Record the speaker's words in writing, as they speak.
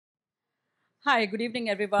Hi, good evening,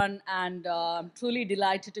 everyone, and I'm truly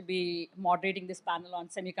delighted to be moderating this panel on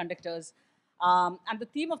semiconductors. And the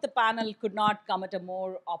theme of the panel could not come at a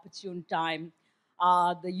more opportune time.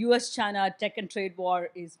 The US China tech and trade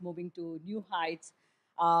war is moving to new heights.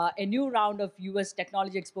 A new round of US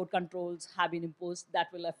technology export controls have been imposed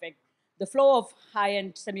that will affect the flow of high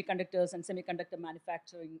end semiconductors and semiconductor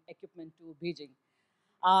manufacturing equipment to Beijing.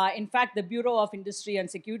 In fact, the Bureau of Industry and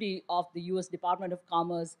Security of the US Department of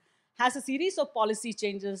Commerce has a series of policy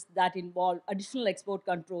changes that involve additional export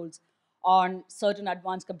controls on certain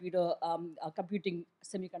advanced computing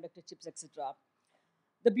semiconductor chips, etc.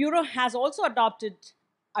 The Bureau has also adopted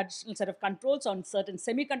additional set of controls on certain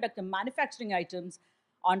semiconductor manufacturing items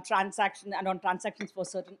on transactions for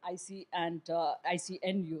certain IC and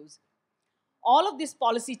ICN use. All of these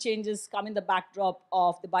policy changes come in the backdrop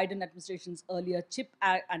of the Biden administration's earlier Chips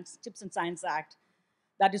and Science Act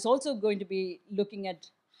that is also going to be looking at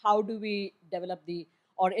how do we develop the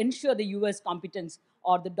or ensure the US competence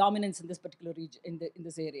or the dominance in this particular region in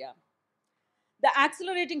this area. The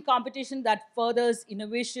accelerating competition that furthers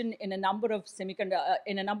innovation in a number of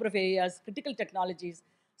in a number of areas, critical technologies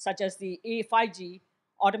such as the 5G,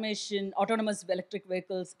 automation, autonomous electric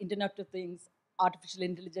vehicles, Internet of Things, artificial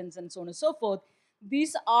intelligence, and so on and so forth.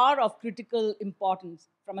 These are of critical importance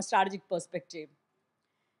from a strategic perspective.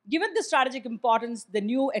 Given the strategic importance, the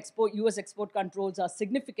new US export controls are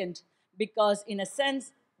significant because, in a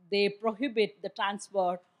sense, they prohibit the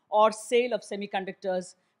transfer or sale of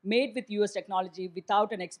semiconductors made with US technology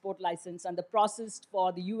without an export license, and the process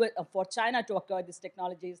for for China to acquire these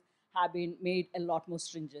technologies have been made a lot more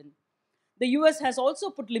stringent. The US has also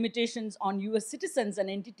put limitations on US citizens and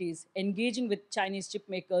entities engaging with Chinese chip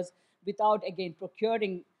makers without, again,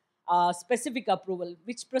 procuring specific approval,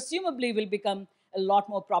 which presumably will become a lot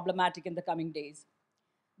more problematic in the coming days.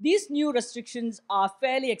 These new restrictions are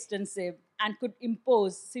fairly extensive and could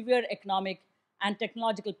impose severe economic and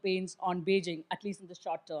technological pains on Beijing, at least in the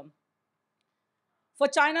short term. For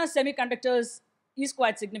China, semiconductors is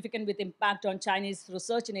quite significant with impact on Chinese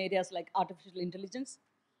research in areas like artificial intelligence,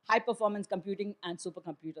 high performance computing, and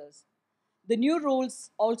supercomputers. The new rules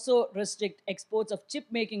also restrict exports of chip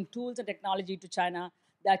making tools and technology to China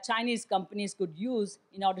that Chinese companies could use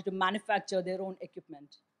in order to manufacture their own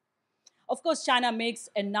equipment. Of course, China makes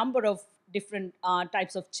a number of different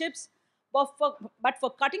types of chips, but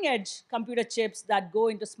for cutting edge computer chips that go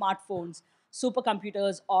into smartphones,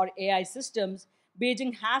 supercomputers, or AI systems,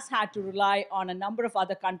 Beijing has had to rely on a number of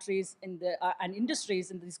other countries and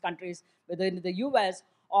industries in these countries, whether in the US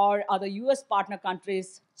or other US partner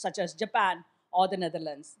countries such as Japan or the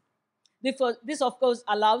Netherlands. This, of course,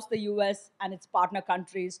 allows the US and its partner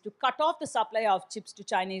countries to cut off the supply of chips to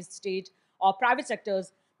Chinese state or private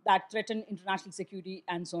sectors that threaten international security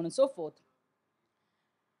and so on and so forth.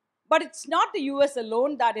 But it's not the US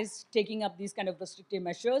alone that is taking up these kind of restrictive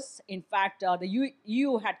measures. In fact, the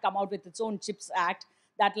EU had come out with its own CHIPS Act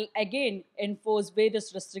that will again enforce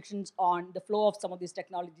various restrictions on the flow of some of these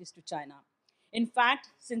technologies to China. In fact,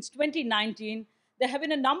 since 2019, there have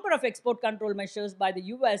been a number of export control measures by the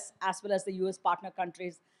US as well as the US partner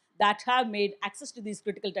countries that have made access to these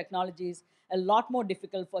critical technologies a lot more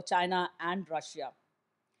difficult for China and Russia.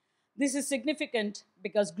 This is significant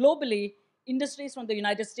because globally, industries from the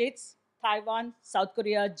United States, Taiwan, South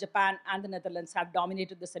Korea, Japan, and the Netherlands have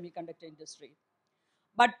dominated the semiconductor industry.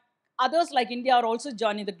 But others like India are also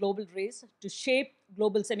joining the global race to shape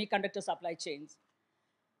global semiconductor supply chains.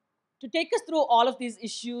 To take us through all of these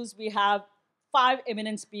issues, we have five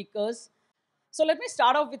eminent speakers. So let me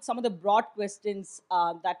start off with some of the broad questions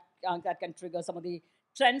that can trigger some of the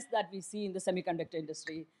trends that we see in the semiconductor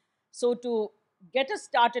industry. So to get us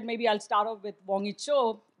started, maybe I'll start off with Wongi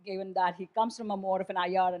Choe, given that he comes from a more of an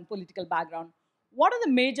IR and political background. What are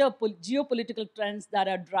the major geopolitical trends that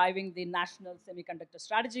are driving the national semiconductor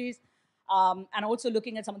strategies? And also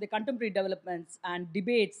looking at some of the contemporary developments and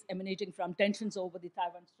debates emanating from tensions over the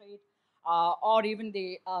Taiwan Strait or even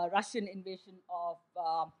the Russian invasion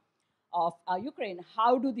of Ukraine.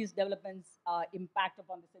 How do these developments impact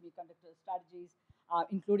upon the semiconductor strategies,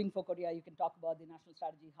 including for Korea? You can talk about the national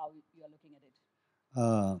strategy, how you are looking at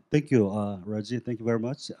it. Thank you, Raji. Thank you very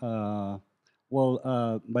much.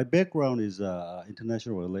 My background is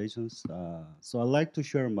international relations, so I like to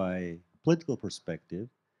share my political perspective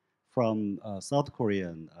from South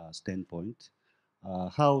Korean standpoint.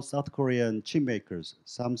 How South Korean chip makers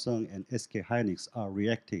Samsung and SK Hynix are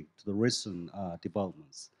reacting to the recent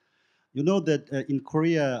developments. You know that in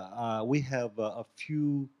Korea we have a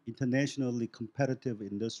few internationally competitive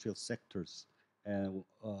industrial sectors, and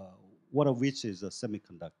one of which is a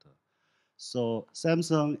semiconductor. So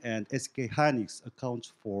Samsung and SK Hynix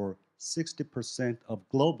account for 60% of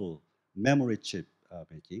global memory chip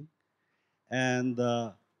making, and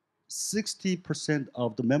 60%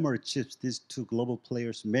 of the memory chips these two global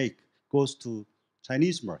players make goes to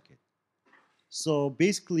Chinese market. So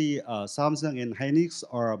basically, Samsung and Hynix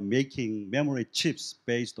are making memory chips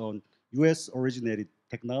based on U.S. originated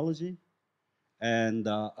technology, and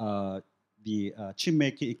the chip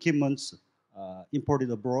making equipments imported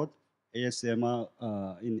abroad, ASMR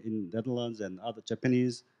in Netherlands and other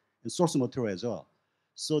Japanese, and source material as well.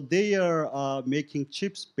 So they are making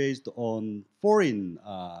chips based on foreign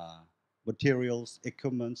materials,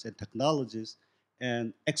 equipments, and technologies,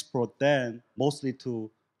 and export them mostly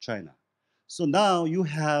to China. So now you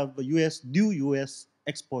have new U.S.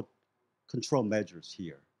 export control measures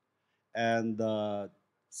here, and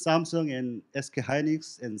Samsung and SK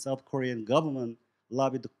Hynix and South Korean government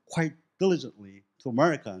lobbied quite diligently to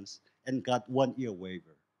Americans and got 1 year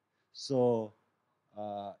waiver. So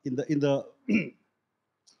in the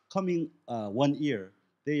coming 1 year,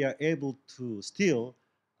 they are able to still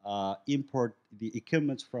import the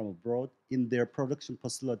equipment from abroad in their production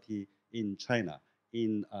facility in China,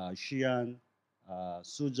 in Xi'an,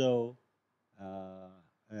 Suzhou,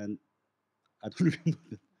 and I don't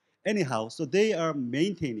remember. Anyhow, so they are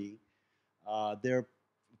maintaining their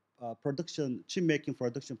chip making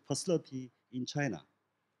production facility in China.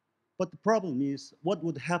 But the problem is, what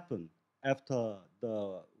would happen after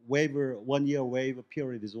the 1 year waiver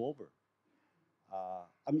period is over?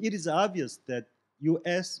 I mean, it is obvious that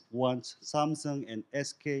U.S. wants Samsung and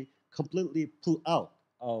SK completely pull out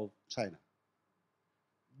of China.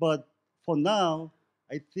 But for now,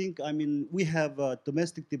 I think, I mean, we have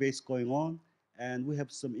domestic debates going on, and we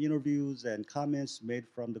have some interviews and comments made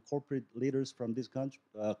from the corporate leaders from these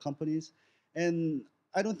companies, and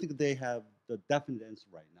I don't think they have the definite answer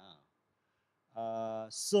right now.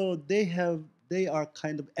 So they are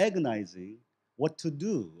kind of agonizing what to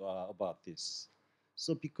do about this.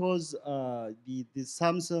 So because the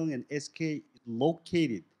Samsung and SK is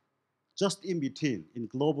located just in between in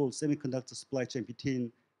global semiconductor supply chain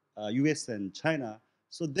between U.S. and China.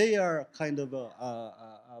 So they are kind of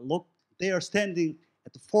they are standing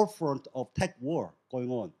at the forefront of tech war going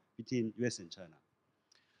on between U.S. and China.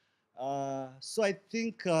 So I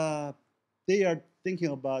think they are thinking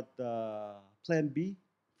about Plan B.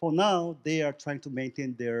 For now, they are trying to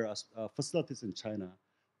maintain their facilities in China,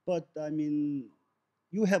 but I mean,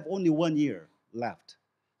 you have only 1 year left.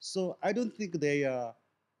 So I don't think they are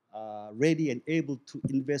ready and able to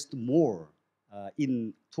invest more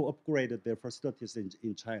to upgrade their facilities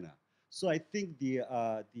in China. So I think the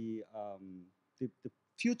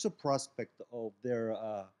future prospect of their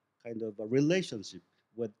kind of a relationship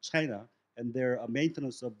with China and their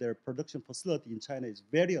maintenance of their production facility in China is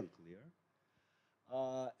very unclear.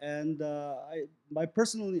 And I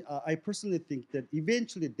personally think that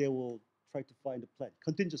eventually they will try to find a plan,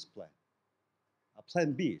 contingency plan, a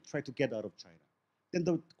plan B, try to get out of China. Then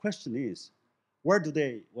the question is, where do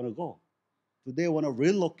they want to go? Do they want to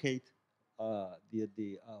relocate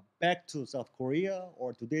back to South Korea,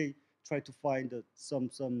 or do they try to find some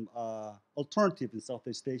alternative in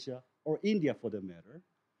Southeast Asia or India for that matter?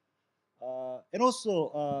 And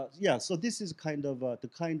also, yeah, so this is kind of the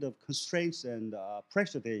kind of constraints and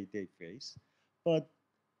pressure they face. But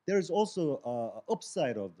there's also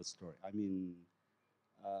upside of the story.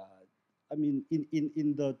 Uh, in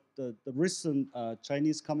the recent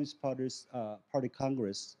Chinese Communist Party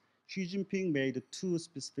Congress, Xi Jinping made two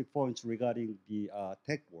specific points regarding the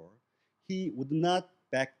tech war. He would not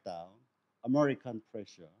back down American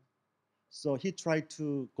pressure. So he tried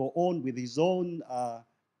to go on with his own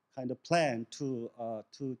kind of plan to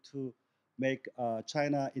make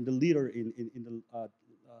China in the leader in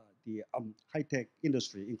the high-tech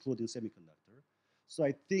industry, including semiconductor. So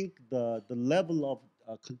I think the level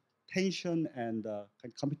of tension and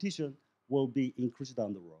competition will be increased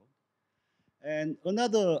down the road. And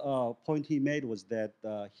another point he made was that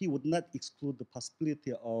he would not exclude the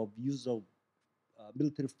possibility of use of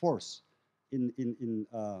military force in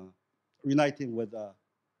uniting with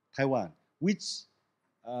Taiwan, which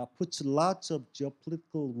puts lots of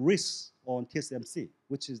geopolitical risks on TSMC,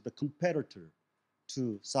 which is the competitor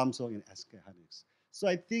to Samsung and SK Hynix. So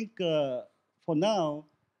I think for now,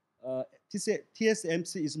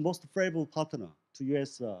 TSMC is most favorable partner to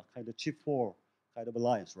U.S. Kind of chip 4 kind of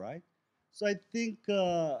alliance, right? So I think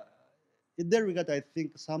in that regard, I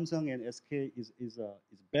think Samsung and SK is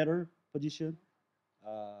better position.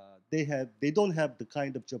 They don't have the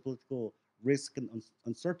kind of geopolitical risk and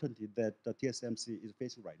uncertainty that TSMC is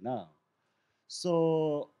facing right now.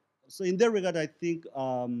 So in that regard, I think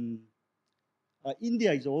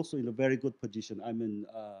India is also in a very good position. I mean,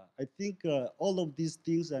 I think all of these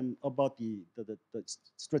things about the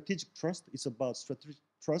strategic trust is about strategic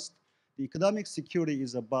trust. The economic security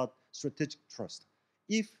is about strategic trust.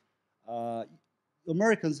 If uh,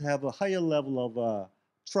 Americans have a higher level of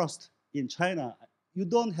trust in China, you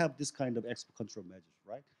don't have this kind of export control measures,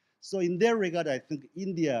 right? So in that regard, I think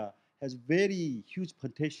India has very huge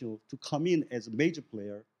potential to come in as a major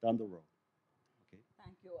player down the road. Okay.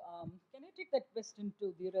 Thank you. Can I take that question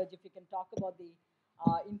to Dhiraj, if you can talk about the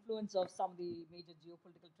influence of some of the major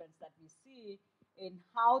geopolitical trends that we see in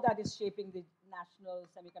how that is shaping the national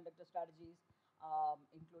semiconductor strategies,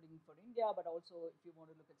 including for India, but also if you want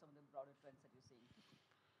to look at some of the broader trends that you're seeing.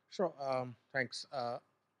 Sure. Thanks.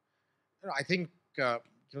 I think uh,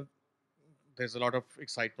 you know, there's a lot of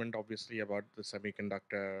excitement, obviously, about the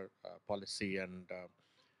semiconductor policy and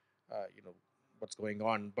what's going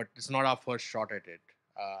on. But it's not our first shot at it.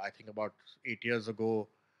 I think about 8 years ago,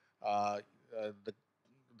 uh,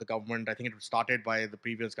 the government. I think it started by the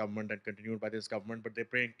previous government and continued by this government. But they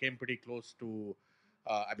came pretty close to.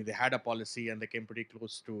 I mean, they had a policy and they came pretty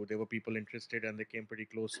close to. There were people interested and they came pretty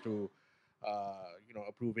close to,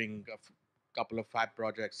 approving a couple of fab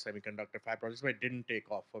projects, semiconductor fab projects, but it didn't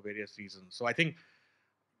take off for various reasons. So I think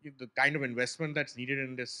the kind of investment that's needed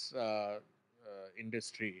in this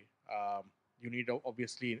industry, you need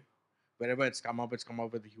obviously wherever it's come up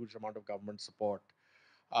with a huge amount of government support,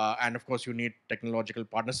 and of course you need technological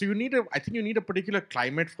partners. So I think you need a particular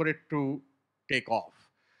climate for it to take off,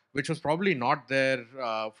 which was probably not there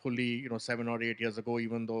fully, 7 or 8 years ago,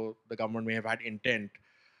 even though the government may have had intent.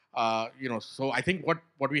 So I think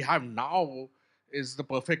what we have now is the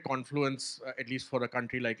perfect confluence, at least for a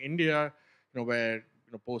country like India, where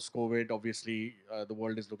post COVID, obviously the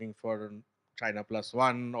world is looking for an China plus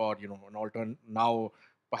one, or an alternate now,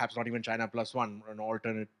 perhaps not even China plus one, an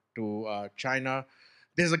alternate to China.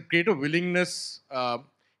 There's a greater willingness, to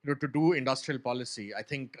do industrial policy. I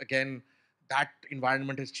think again that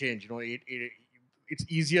environment has changed. It's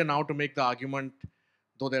easier now to make the argument,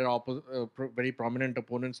 though there are very prominent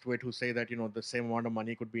opponents to it who say that the same amount of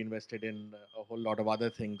money could be invested in a whole lot of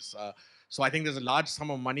other things. So I think there's a large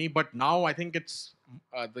sum of money, but now I think it's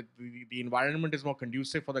the environment is more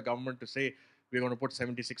conducive for the government to say we're going to put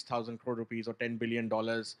 76,000 crore rupees or $10 billion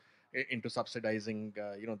into subsidizing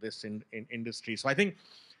this in industry. So I think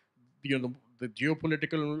the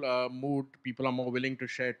geopolitical mood, people are more willing to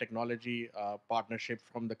share technology partnership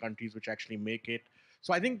from the countries which actually make it.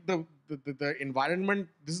 So I think the environment,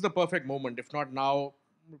 this is the perfect moment. If not now,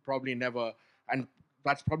 probably never. And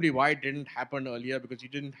that's probably why it didn't happen earlier, because you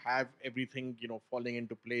didn't have everything falling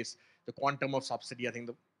into place. The quantum of subsidy, I think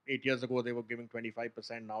 8 years ago they were giving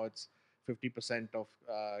 25%. Now it's 50% of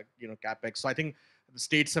capex. So I think the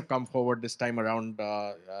states have come forward this time around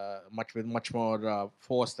much more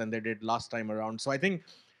force than they did last time around. So I think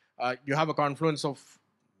you have a confluence of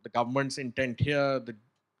the government's intent here, the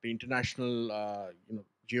international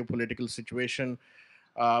geopolitical situation,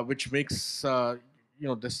 which makes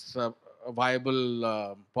this a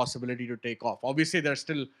viable possibility to take off. Obviously, there's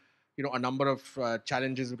still a number of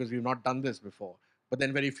challenges because we've not done this before, but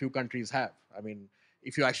then very few countries have. I mean,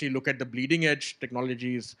 if you actually look at the bleeding edge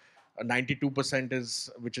technologies, 92% is,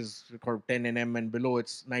 which is called 10 nm and below,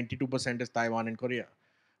 it's 92% is Taiwan and Korea.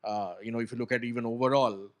 If you look at even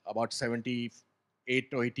overall, about 78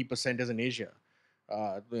 or 80% is in Asia.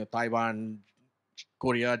 Taiwan,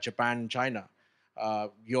 Korea, Japan, China.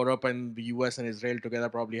 Europe and the US and Israel together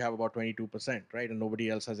probably have about 22%, right? And nobody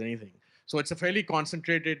else has anything. So it's a fairly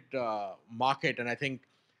concentrated market, and I think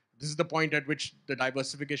this is the point at which the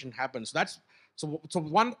diversification happens. So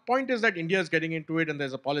one point is that India is getting into it, and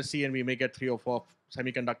there's a policy, and we may get 3 or 4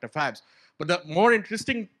 semiconductor fabs. But the more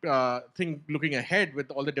interesting thing looking ahead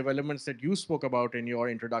with all the developments that you spoke about in your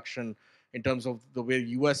introduction, in terms of the way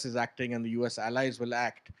US is acting and the US allies will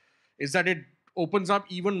act, is that it opens up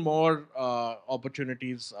even more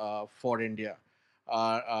opportunities for India,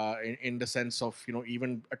 in the sense of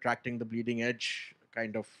even attracting the bleeding edge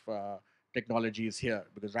kind of technologies here.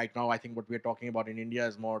 Because right now I think what we're talking about in India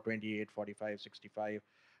is more 28, 45, 65,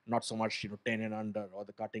 not so much 10 and under or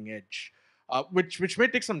the cutting edge, which may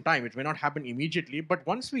take some time. It may not happen immediately, but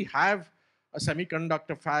once we have a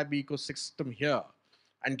semiconductor fab ecosystem here,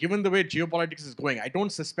 and given the way geopolitics is going, I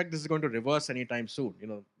don't suspect this is going to reverse anytime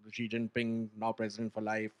soon. Xi Jinping, now president for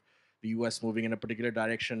life, the US moving in a particular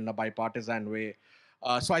direction in a bipartisan way.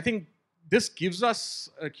 So I think this gives us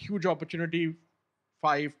a huge opportunity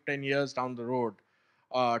 5, 10 years down the road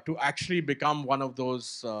to actually become one of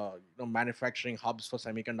those manufacturing hubs for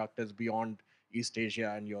semiconductors beyond East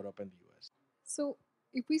Asia and Europe and the US. So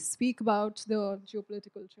if we speak about the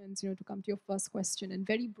geopolitical trends, to come to your first question, and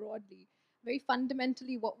very broadly, very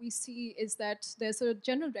fundamentally, what we see is that there's a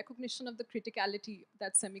general recognition of the criticality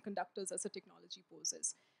that semiconductors as a technology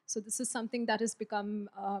poses. So this is something that has become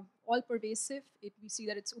all pervasive. We see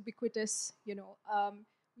that it's ubiquitous.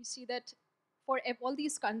 We see that for all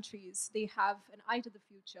these countries, they have an eye to the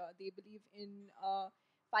future. They believe in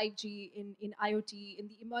 5G, in IoT, in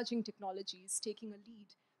the emerging technologies, taking a lead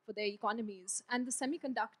for their economies. And the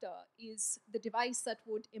semiconductor is the device that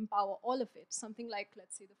would empower all of it, something like,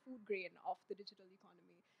 let's say, the food grain of the digital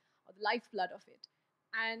economy or the lifeblood of it.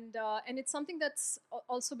 And it's something that's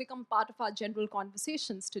also become part of our general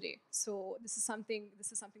conversations today. So this is something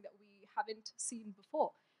that we haven't seen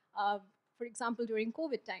before. For example, during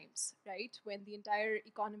COVID times, right, when the entire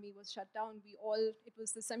economy was shut down, it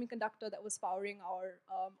was the semiconductor that was powering our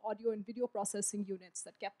audio and video processing units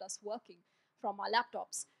that kept us working from our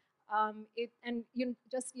laptops.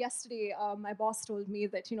 Just yesterday, my boss told me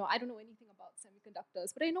that, I don't know anything about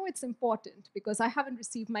semiconductors, but I know it's important because I haven't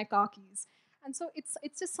received my car keys. And so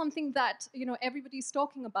it's just something that, everybody's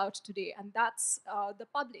talking about today. And that's the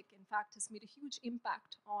public, in fact, has made a huge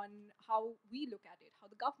impact on how we look at it, how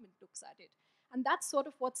the government looks at it. And that's sort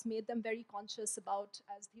of what's made them very conscious about,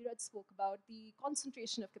 as Dhiraj spoke about, the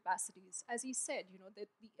concentration of capacities. As he said,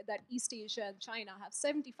 that East Asia and China have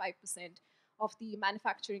 75% of the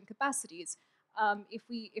manufacturing capacities. If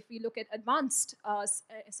we look at advanced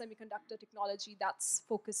semiconductor technology, that's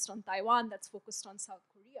focused on Taiwan, that's focused on South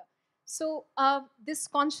Korea. So this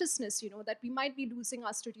consciousness, that we might be losing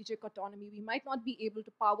our strategic autonomy, we might not be able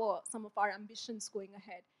to power some of our ambitions going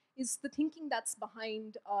ahead, is the thinking that's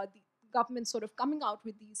behind the government sort of coming out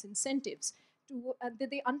with these incentives to that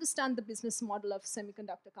they understand the business model of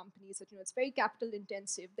semiconductor companies. That it's very capital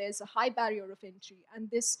intensive. There's a high barrier of entry, and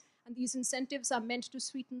these incentives are meant to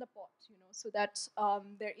sweeten the pot, so that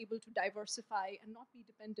they're able to diversify and not be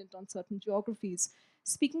dependent on certain geographies.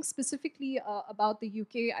 Speaking specifically about the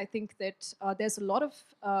UK, I think that there's a lot of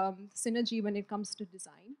synergy when it comes to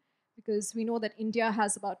design, because we know that India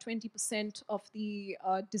has about 20% of the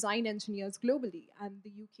design engineers globally, and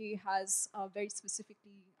the UK has very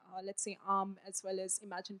specifically, let's say, ARM as well as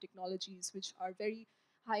Imagine Technologies, which are very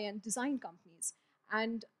high-end design companies.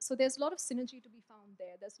 And so there's a lot of synergy to be found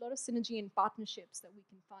there. There's a lot of synergy in partnerships that we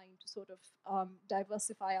can find to sort of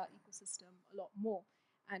diversify our ecosystem a lot more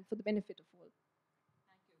and for the benefit of all.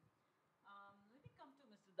 Thank you. Let me come to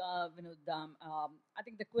Mr. Vinod Dham. I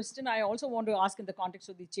think the question I also want to ask in the context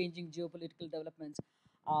of the changing geopolitical developments,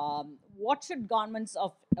 what should governments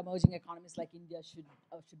of emerging economies like India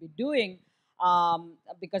should be doing?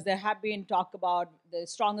 Because there have been talk about the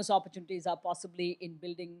strongest opportunities are possibly in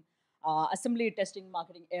building assembly, testing,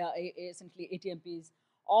 marketing, essentially ATMPs,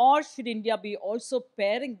 or should India be also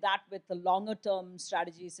pairing that with the longer term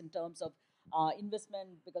strategies in terms of investment,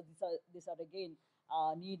 because these are again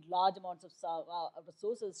need large amounts of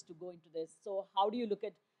resources to go into this. So how do you look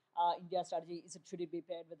at India's strategy? Should it be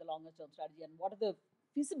paired with the longer term strategy, and what are the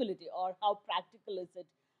feasibility or how practical is it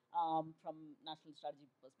from national strategy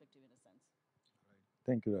perspective in a sense?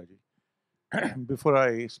 Thank you, Raji. Before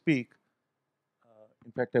I speak,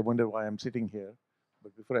 in fact, I wonder why I'm sitting here.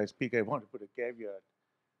 But before I speak, I want to put a caveat.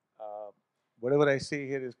 Whatever I say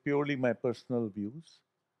here is purely my personal views,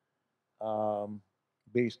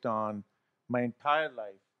 based on my entire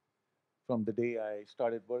life from the day I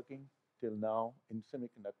started working till now in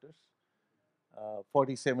semiconductors.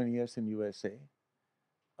 47 years in USA.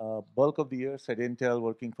 Bulk of the years at Intel,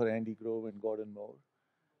 working for Andy Grove and Gordon Moore.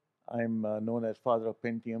 I'm known as father of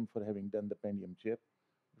Pentium for having done the Pentium chip.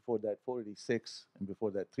 Before that, 486, and before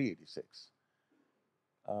that, 386.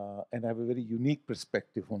 And I have a very unique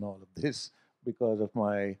perspective on all of this because of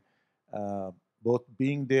my both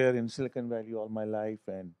being there in Silicon Valley all my life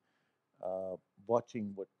and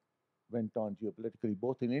watching what went on geopolitically,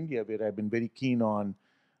 both in India, where I've been very keen on,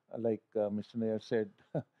 like Mr. Nayyar said,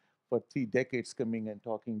 for 3 decades coming and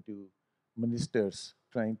talking to ministers,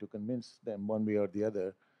 trying to convince them one way or the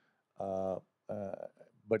other.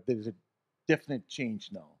 But there is a definite change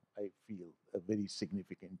now, I feel, a very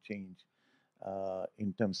significant change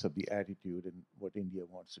in terms of the attitude and what India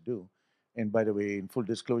wants to do. And by the way, in full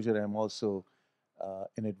disclosure, I'm also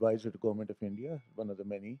an advisor to Government of India, one of the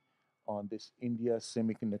many, on this India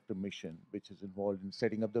Semiconductor mission, which is involved in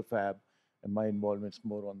setting up the fab, and my involvement's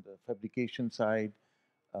more on the fabrication side,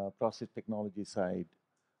 process technology side,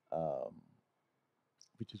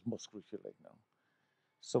 which is most crucial right now.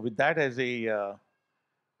 So with that as a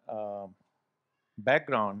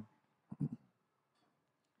background,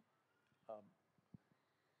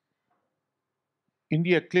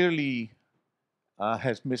 India clearly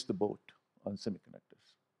has missed the boat on semiconductors.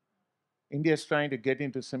 India is trying to get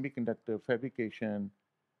into semiconductor fabrication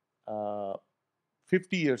uh,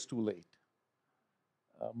 50 years too late.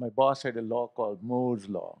 My boss had a law called Moore's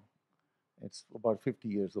Law. It's about 50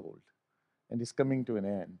 years old, and it's coming to an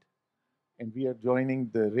end. And we are joining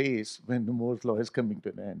the race when the Moore's Law is coming to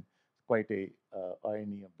an end. Quite a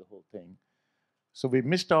irony of the whole thing. So we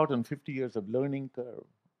missed out on 50 years of learning curve,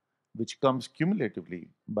 which comes cumulatively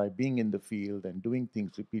by being in the field and doing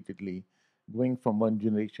things repeatedly, going from one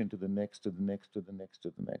generation to the next, to the next, to the next,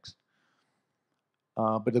 to the next.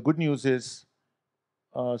 But the good news is,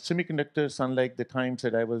 semiconductors, unlike the times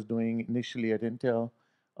that I was doing initially at Intel,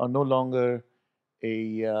 are no longer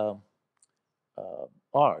a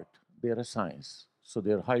art. They are a science. So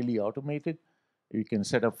they're highly automated. You can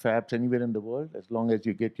set up fabs anywhere in the world as long as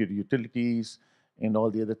you get your utilities and all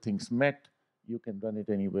the other things met. You can run it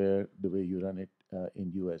anywhere the way you run it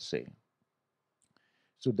in USA.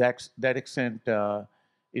 So that extent,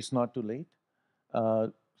 it's not too late. Uh,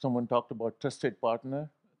 Someone talked about trusted partner.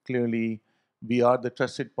 Clearly, we are the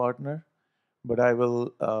trusted partner. But I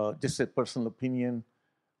will just say personal opinion.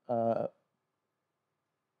 Uh,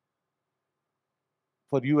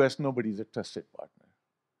 for US, nobody is a trusted partner.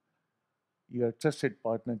 You're a trusted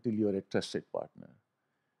partner till you're a trusted partner.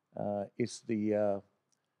 It's the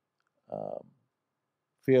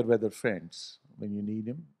fair weather friends. When you need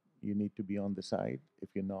him, you need to be on the side. If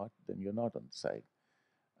you're not, then you're not on the side.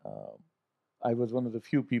 Uh, I was one of the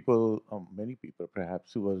few people, many people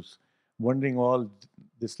perhaps, who was wondering all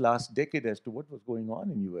this last decade as to what was going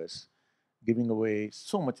on in US, giving away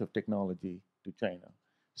so much of technology to China,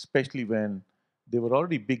 especially when they were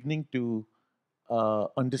already beginning to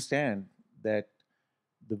understand that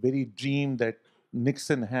the very dream that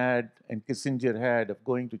Nixon had and Kissinger had of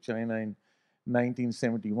going to China in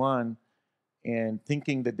 1971 and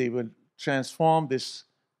thinking that they will transform this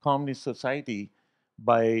communist society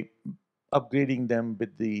by upgrading them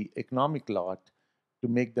with the economic lot to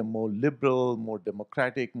make them more liberal, more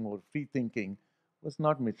democratic, more free thinking was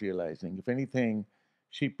not materializing. If anything,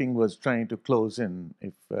 Xi Jinping was trying to close in.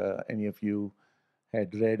 If any of you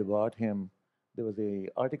had read about him, there was an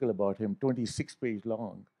article about him, 26-page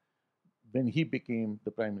long, when he became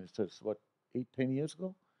the prime minister, what, 8, 10 years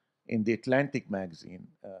ago, in the Atlantic magazine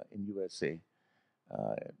in USA.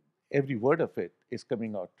 Uh, every word of it is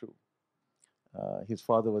coming out true. His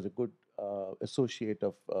father was a good associate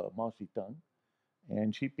of Mao Zedong,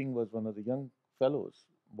 and Xi Jinping was one of the young fellows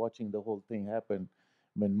watching the whole thing happen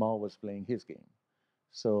when Mao was playing his game.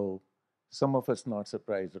 So some of us not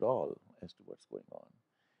surprised at all as to what's going on.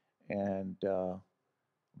 And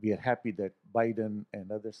we are happy that Biden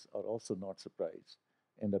and others are also not surprised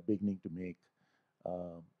and are beginning to make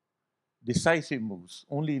uh, decisive moves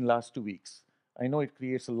only in last 2 weeks. I know it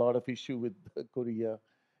creates a lot of issue with Korea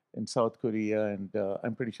and South Korea, and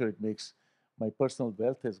I'm pretty sure it makes my personal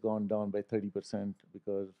wealth has gone down by 30%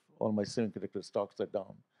 because all my semiconductor stocks are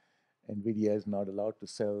down. NVIDIA is not allowed to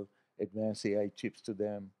sell advanced AI chips to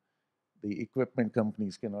them. The equipment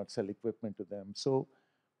companies cannot sell equipment to them. So,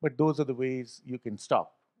 but those are the ways you can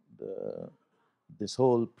stop this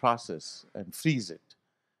whole process and freeze it.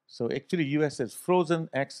 So actually, US has frozen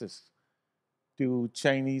access to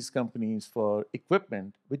Chinese companies for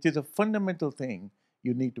equipment, which is a fundamental thing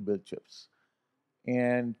you need to build chips.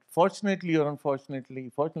 And fortunately or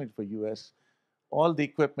unfortunately, fortunately for US, all the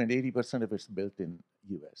equipment, 80% of it's built in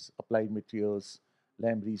US. Applied Materials,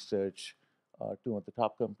 Lam Research, two of the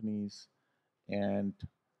top companies. And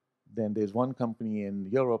then there's one company in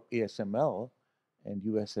Europe, ASML, and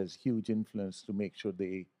US has huge influence to make sure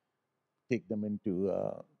they take them into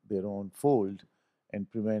their own fold and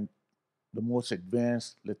prevent the most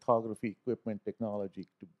advanced lithography equipment technology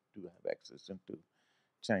to have access into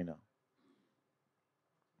China.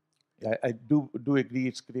 I do agree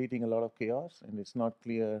it's creating a lot of chaos, and it's not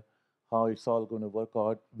clear how it's all going to work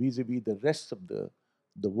out vis-a-vis the rest of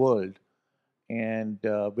the world and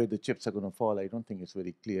where the chips are going to fall. I don't think it's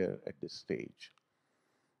very clear at this stage.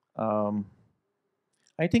 Um,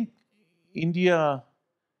 I think India,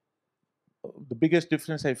 the biggest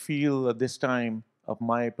difference I feel at this time of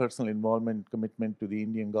my personal involvement, commitment to the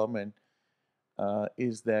Indian government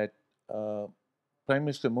is that Prime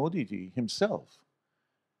Minister Modi ji himself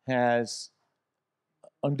has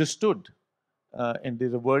understood, and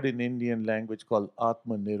there's a word in Indian language called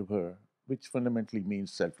Atmanirbhar, which fundamentally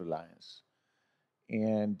means self-reliance,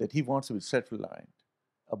 and that he wants to be self-reliant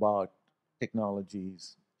about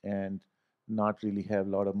technologies and not really have a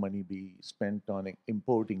lot of money be spent on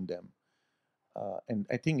importing them. And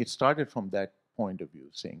I think it started from that point of view,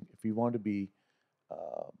 saying if we want to be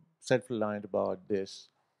self-reliant about this,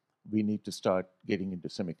 we need to start getting into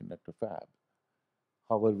semiconductor fab.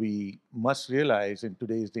 However, we must realize in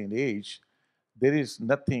today's day and age, there is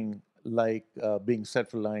nothing like being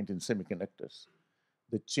self-reliant in semiconductors.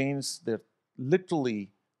 The chains, there are literally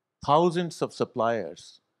thousands of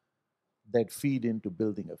suppliers that feed into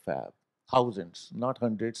building a fab. Thousands, not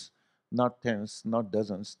hundreds, not tens, not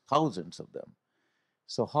dozens, thousands of them.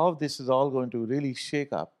 So how this is all going to really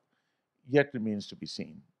shake up yet remains to be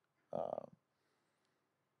seen. Uh,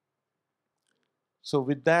 so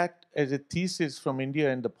with that as a thesis from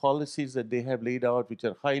India and the policies that they have laid out, which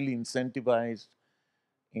are highly incentivized,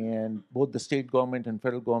 and both the state government and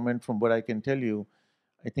federal government, from what I can tell you,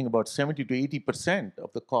 I think about 70 to 80%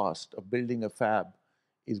 of the cost of building a fab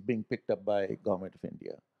is being picked up by government of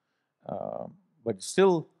India. But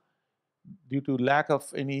still, due to lack of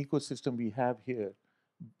any ecosystem we have here,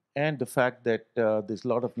 and the fact that there's a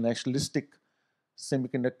lot of nationalistic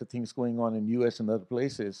semiconductor things going on in US and other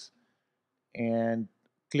places, and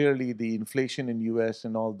clearly the inflation in US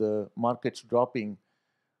and all the markets dropping,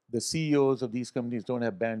 the CEOs of these companies don't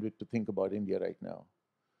have bandwidth to think about India right now.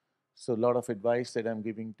 So a lot of advice that I'm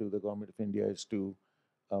giving to the government of India is to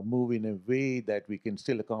move in a way that we can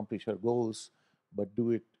still accomplish our goals, but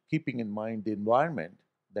do it keeping in mind the environment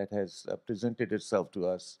that has presented itself to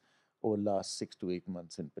us over the last 6 to 8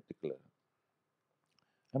 months in particular.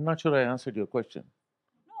 I'm not sure I answered your question.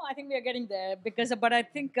 No, I think we are getting there because, but I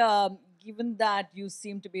think given that you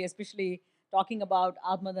seem to be especially talking about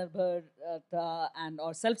Atmanirbhar and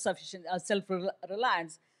or self-sufficient,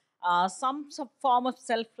 self-reliance, some form of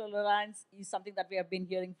self-reliance is something that we have been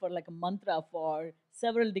hearing for like a mantra for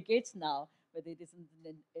several decades now, whether it is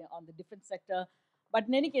on the defense sector. But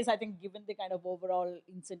in any case, I think given the kind of overall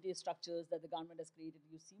incentive structures that the government has created,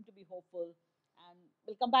 you seem to be hopeful, and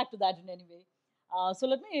we'll come back to that in any way. So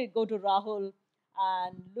let me go to Rahul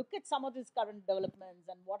and look at some of these current developments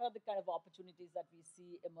and what are the kind of opportunities that we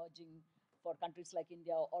see emerging for countries like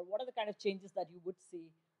India, or what are the kind of changes that you would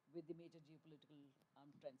see with the major geopolitical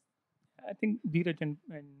trends? I think Dhiraj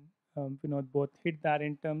and Vinod both hit that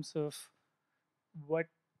in terms of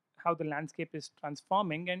how the landscape is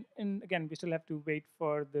transforming, and again we still have to wait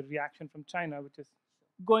for the reaction from China, which is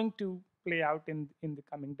going to play out in the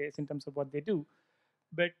coming days in terms of what they do.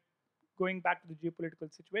 But going back to the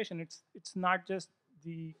geopolitical situation, it's not just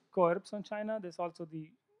the curbs on China. There's also the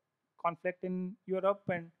conflict in Europe,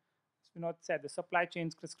 and as Vinod said, the supply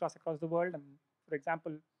chains crisscross across the world. For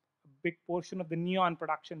example, a big portion of the neon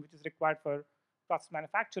production, which is required for process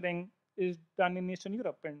manufacturing, is done in Eastern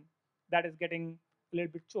Europe, and that is getting a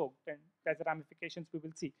little bit choked, and there's ramifications we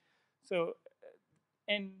will see. So,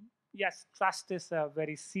 and yes, trust is a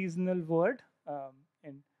very seasonal word,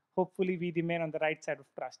 and hopefully we remain on the right side of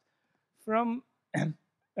trust. From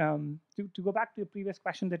to go back to the previous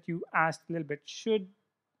question that you asked a little bit, should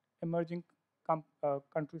emerging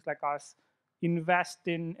countries like us invest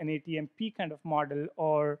in an ATMP kind of model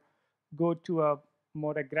or go to a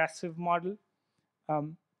more aggressive model?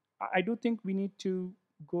 I do think we need to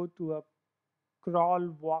go to a crawl,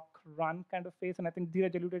 walk, run kind of phase, and I think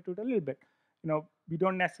Dhiraj alluded to it a little bit. We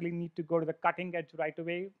don't necessarily need to go to the cutting edge right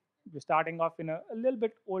away. We're starting off in a little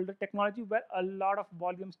bit older technology where a lot of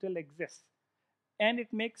volume still exists. And it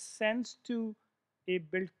makes sense to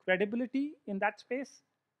build credibility in that space,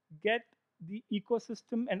 get the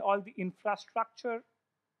ecosystem and all the infrastructure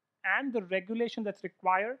and the regulation that's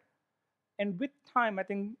required. And with time, I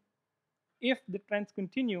think if the trends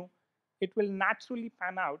continue, it will naturally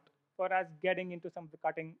pan out for us getting into some of the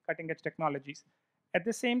cutting edge technologies. At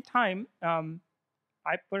the same time,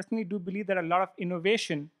 I personally do believe that a lot of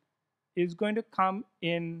innovation is going to come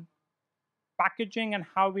in packaging and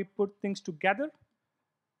how we put things together.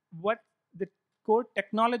 What the core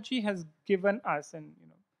technology has given us, and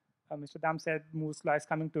Mr. Dham said Moore's law is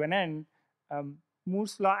coming to an end.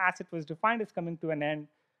 Moore's law, as it was defined, is coming to an end.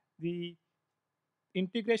 The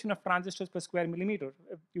integration of transistors per square millimeter,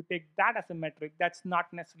 if you take that as a metric, that's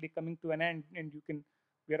not necessarily coming to an end, and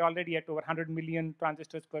we're already at over 100 million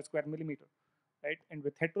transistors per square millimeter, right? And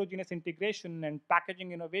with heterogeneous integration and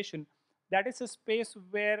packaging innovation, that is a space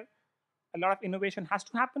where a lot of innovation has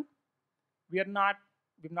to happen. We've not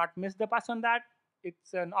missed the bus on that.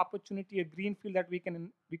 It's an opportunity, a green field that we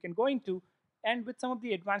can go into, and with some of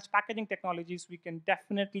the advanced packaging technologies, we can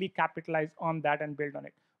definitely capitalize on that and build on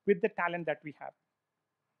it with the talent that we have.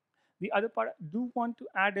 The other part I do want to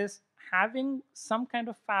add is having some kind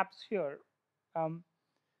of fabs here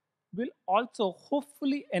will also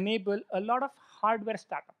hopefully enable a lot of hardware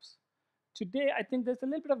startups. Today, I think there's a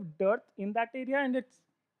little bit of dearth in that area, and it's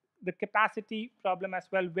the capacity problem as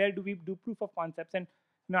well. Where do we do proof of concepts? And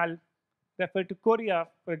I'll refer to Korea,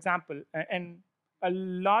 for example, and a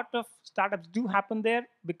lot of startups do happen there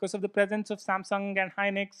because of the presence of Samsung and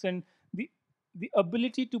Hynix and the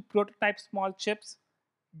ability to prototype small chips,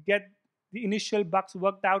 get the initial bugs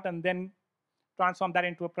worked out, and then transform that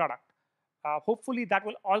into a product. Hopefully, that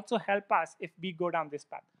will also help us if we go down this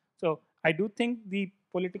path. So I do think the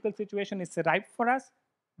political situation is ripe for us.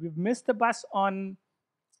 We've missed the bus on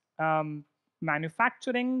um,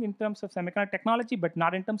 manufacturing in terms of semiconductor technology, but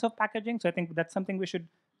not in terms of packaging. So I think that's something we should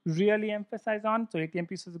really emphasize on. So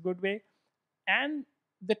ATMPs is a good way. And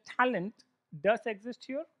the talent does exist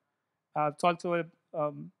here. It's also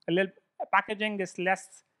a little packaging is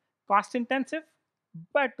less cost intensive,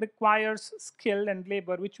 but requires skill and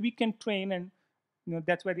labor, which we can train. And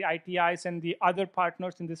that's where the ITIs and the other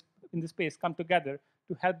partners in this space come together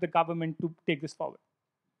to help the government to take this forward.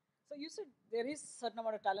 So you said there is a certain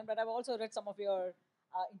amount of talent, but I've also read some of your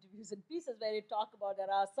interviews and pieces where you talk about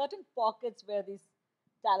there are certain pockets where these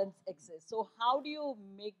talents exist. So how do you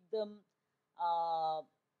make them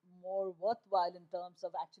more worthwhile in terms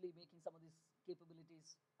of actually making some of these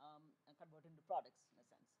capabilities and convert into products in a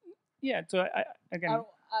sense? Yeah. So again,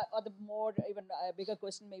 or the more even bigger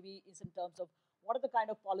question maybe is in terms of what are the kind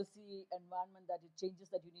of policy environment that it changes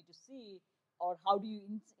that you need to see, or how do you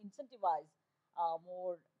incentivize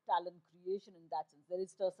more talent creation in that sense? There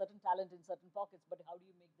is a certain talent in certain pockets, but how do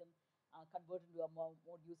you make them convert into a more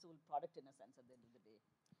useful product in a sense at the end of the day?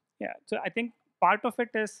 Yeah. So I think part of it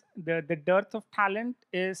is the dearth of talent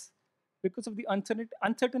is because of the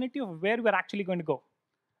uncertainty of where we're actually going to go.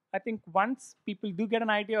 I think once people do get an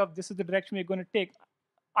idea of this is the direction we're going to take,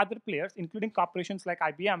 other players, including corporations like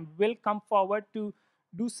IBM, will come forward to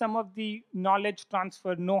do some of the knowledge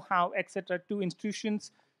transfer, know-how, etc., to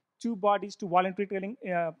institutions, to bodies, to voluntary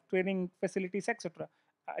training facilities, etc.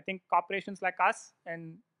 I think corporations like us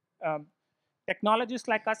and technologists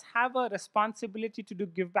like us have a responsibility to do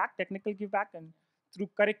give back, technical give back, and through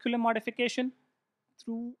curriculum modification,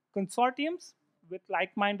 through consortiums with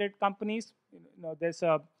like-minded companies. There's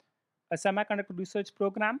a semiconductor research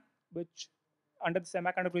program, which under the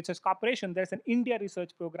Semiconductor Research Corporation, there's an India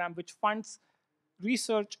research program which funds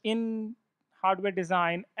research in hardware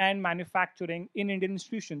design and manufacturing in Indian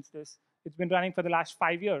institutions. It's been running for the last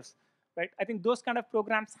 5 years, right? I think those kind of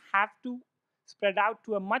programs have to spread out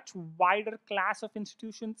to a much wider class of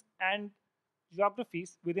institutions and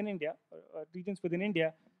geographies within India, or regions within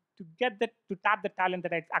India, to tap the talent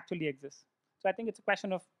that actually exists. So I think it's a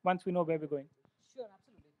question of once we know where we're going. Sure,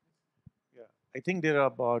 absolutely. Yeah, I think there are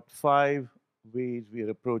about 5 ways we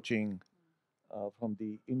are approaching from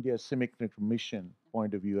the India Semiconductor Mission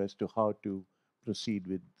point of view as to how to proceed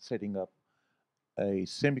with setting up a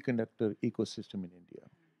semiconductor ecosystem in India.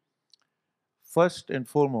 First and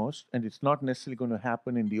foremost, and it's not necessarily going to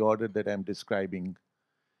happen in the order that I'm describing,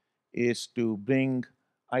 is to bring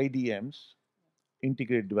IDMs,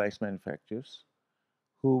 integrated device manufacturers,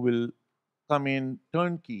 who will come in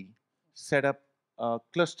turnkey, set up a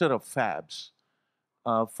cluster of fabs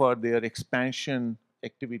for their expansion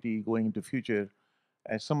activity going into future.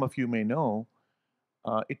 As some of you may know,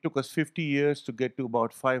 it took us 50 years to get to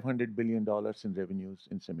about $500 billion in revenues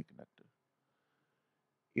in semiconductor.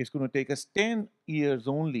 It's going to take us 10 years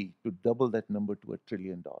only to double that number to $1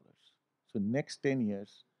 trillion. So next 10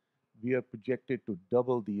 years, we are projected to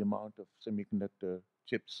double the amount of semiconductor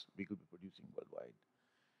chips we could be producing worldwide.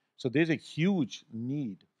 So there's a huge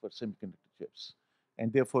need for semiconductor chips,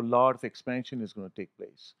 and therefore a lot of expansion is going to take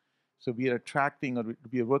place. So we are attracting, or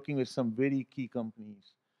we are working with some very key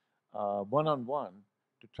companies one-on-one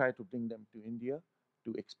to try to bring them to India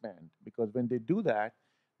to expand. Because when they do that,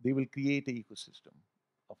 they will create an ecosystem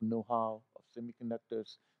of know-how, of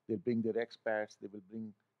semiconductors. They'll bring their experts. They will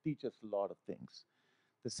teach us a lot of things.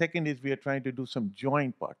 The second is we are trying to do some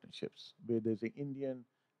joint partnerships where there's an Indian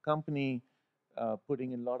company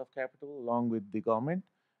putting in a lot of capital along with the government,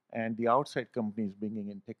 and the outside companies bringing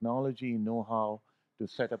in technology, know-how to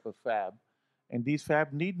set up a fab. And these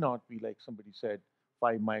fab need not be, like somebody said,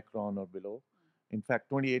 5 micron or below. In fact,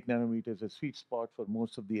 28 nanometers is a sweet spot for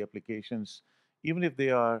most of the applications. Even if they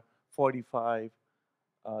are 45,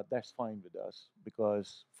 that's fine with us,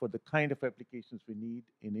 because for the kind of applications we need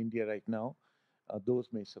in India right now, those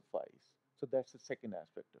may suffice. So that's the second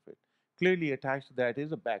aspect of it. Clearly attached to that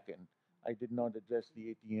is a backend. I did not address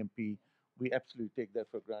the ATMP. We absolutely take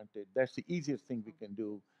that for granted. That's the easiest thing we can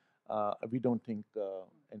do. We don't think,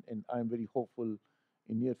 and I'm very hopeful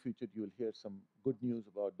in near future you'll hear some good news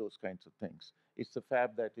about those kinds of things. It's the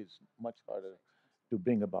fab that is much harder to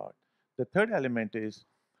bring about. The third element is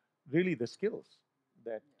really the skills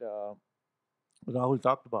that Rahul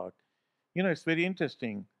talked about. It's very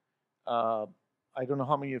interesting. I don't know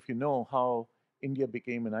how many of you know how India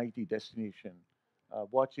became an IT destination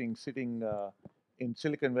watching, sitting in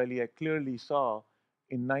Silicon Valley, I clearly saw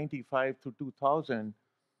in 95 to 2000,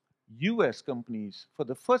 US companies for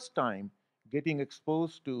the first time getting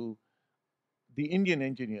exposed to the Indian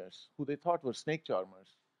engineers who they thought were snake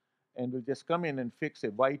charmers and will just come in and fix a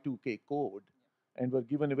Y2K code and were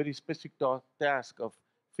given a very specific task of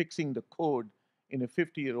fixing the code in a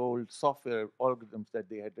 50-year-old software algorithms that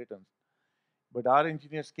they had written. But our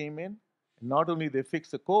engineers came in, and not only they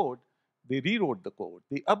fixed the code, they rewrote the code,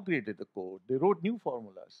 they upgraded the code, they wrote new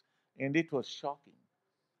formulas, and it was shocking.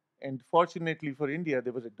 And fortunately for India,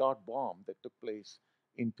 there was a dot bomb that took place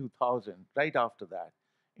in 2000, right after that.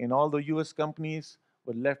 And all the US companies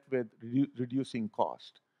were left with reducing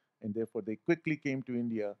cost. And therefore, they quickly came to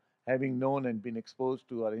India, having known and been exposed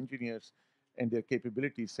to our engineers and their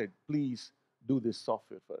capabilities, said, please do this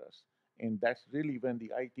software for us. And that's really when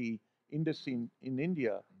the IT industry in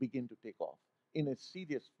India began to take off in a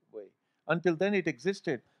serious way. Until then, it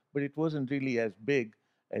existed, but it wasn't really as big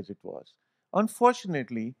as it was.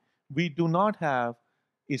 Unfortunately, we do not have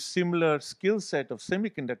a similar skill set of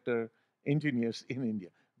semiconductor engineers in India.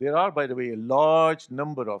 There are, by the way, a large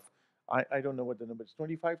number of, I don't know what the number is,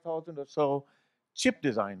 25,000 or so chip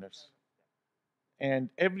designers. And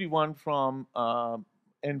everyone from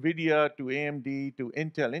NVIDIA to AMD to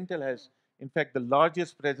Intel. Intel has, in fact, the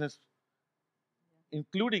largest presence,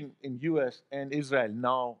 including in US and Israel,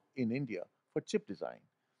 now in India for chip design.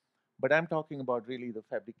 But I'm talking about really the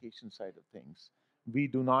fabrication side of things. We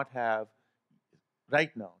do not have,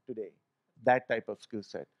 right now, today, that type of skill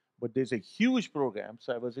set. But there's a huge program.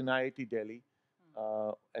 So I was in IIT Delhi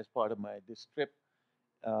as part of this trip.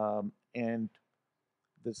 And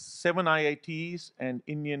the 7 IITs and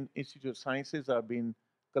Indian Institute of Sciences are being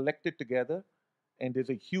collected together. And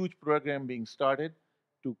there's a huge program being started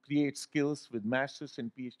to create skills with master's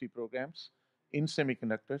and PhD programs in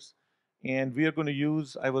semiconductors. And we are going to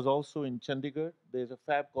use, I was also in Chandigarh. There's a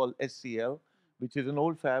fab called SCL, which is an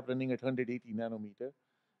old fab running at 180 nanometer.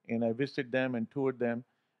 And I visited them and toured them.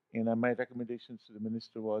 And my recommendations to the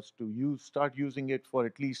minister was to start using it for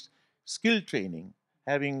at least skill training,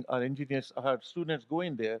 having our engineers, our students go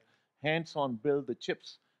in there, hands-on build the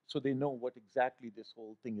chips so they know what exactly this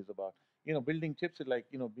whole thing is about. Building chips is like,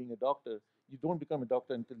 being a doctor. You don't become a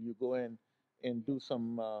doctor until you go in and do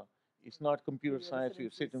some, it's not computer science, you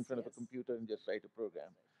sit in front of a computer and just write a program.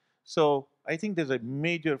 So I think there's a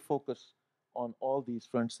major focus on all these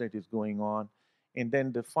fronts that is going on. And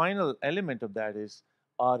then the final element of that is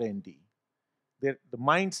R&D. The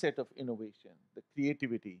mindset of innovation, the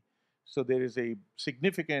creativity. So there is a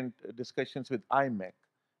significant discussions with IMEC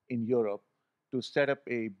in Europe to set up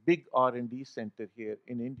a big R&D center here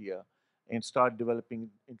in India and start developing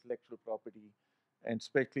intellectual property. And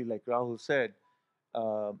especially like Rahul said,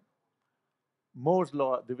 Moore's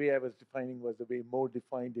law, the way I was defining was the way Moore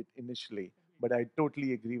defined it initially. But I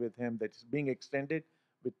totally agree with him that it's being extended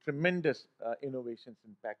with tremendous innovations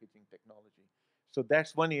in packaging technology. So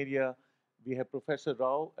that's one area. We have Professor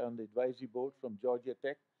Rao on the advisory board from Georgia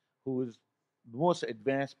Tech, who is the most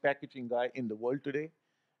advanced packaging guy in the world today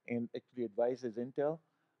and actually advises Intel.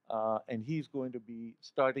 And he's going to be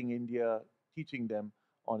starting India, teaching them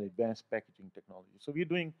on advanced packaging technology. So we're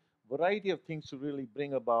doing a variety of things to really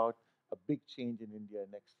bring about a big change in India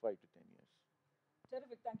in the next 5 to 10 years.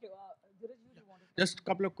 Terrific, thank you. Dhiraj, you wanted to Just a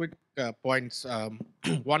couple of quick points.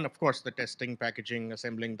 One, of course, the testing, packaging,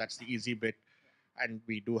 assembling, that's the easy bit. And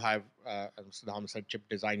we do have, as Dham said, chip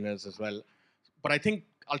designers as well. But I think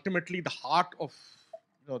ultimately the heart of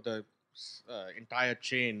the entire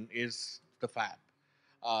chain is the fab.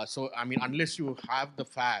 So, I mean, unless you have the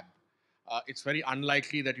fab, it's very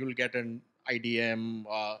unlikely that you'll get an IDM,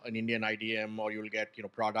 an Indian IDM, or you'll get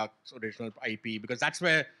products, original IP, because that's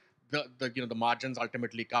where the margins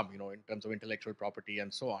ultimately come, in terms of intellectual property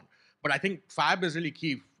and so on. But I think fab is really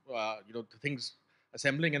key. The things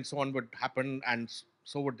assembling and so on would happen, and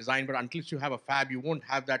so would design. But until you have a fab, you won't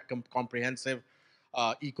have that comprehensive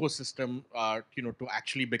ecosystem, to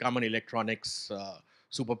actually become an electronics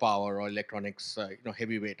superpower or electronics,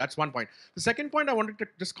 heavyweight. That's one point. The second point I wanted to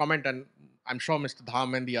just comment, and I'm sure Mr.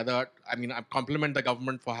 Dham and the other, I compliment the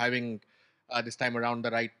government for having this time around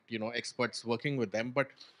the right, experts working with them. But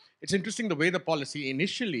it's interesting the way the policy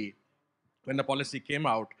initially, when the policy came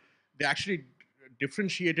out, they actually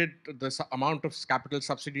differentiated the amount of capital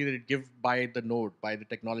subsidy that it give by the node, by the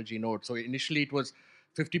technology node. So initially it was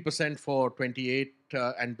 50% for 28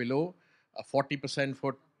 and below, 40%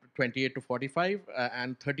 for 28 to 45,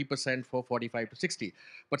 and 30% for 45 to 60.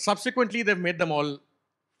 But subsequently, they've made them all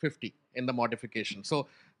 50 in the modification. So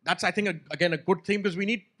that's, I think, again, a good thing, because we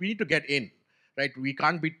need to get in, right? We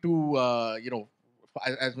can't be too,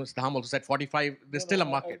 as Mr. Dham also said, 45, there's still a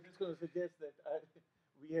market. I was just going to suggest that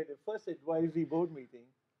we had a first advisory board meeting,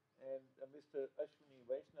 and Mr. Ashwini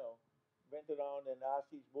Vaishnav went around and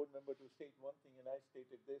asked each board member to state one thing, and I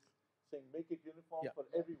stated this, saying make it uniform for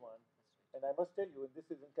everyone. And I must tell you, and this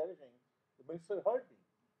is encouraging, the minister heard me,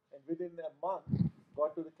 and within a month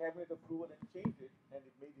got to the cabinet approval and changed it, and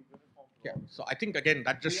it made it uniform for all. So I think again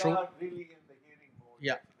that just we shows. are really in the hearing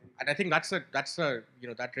mode. And I think that's a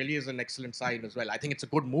that really is an excellent sign as well. I think it's a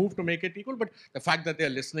good move to make it equal, but the fact that they're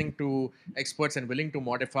listening to experts and willing to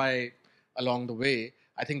modify along the way,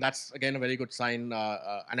 I think that's again a very good sign.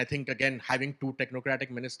 And I think again having two technocratic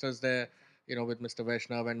ministers there, with Mr.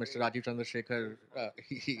 Vaishnav and Mr. Rajiv Chandrasekhar,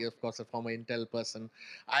 he of course a former Intel person.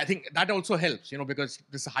 I think that also helps, because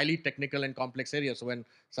this is a highly technical and complex area. So when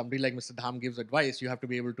somebody like Mr. Dham gives advice, you have to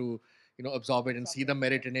be able to, absorb it and see the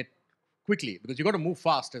merit in it quickly, because you got to move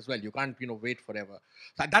fast as well. You can't, wait forever.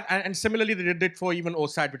 So and similarly, they did it for even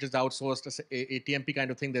OSAT, which is the outsourced ATMP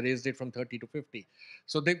kind of thing. They raised it from 30 to 50.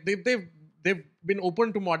 So they've been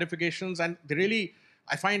open to modifications, and they really.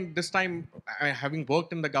 I find this time, having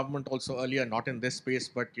worked in the government also earlier, not in this space,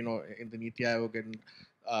 but in the Niti Aayog, and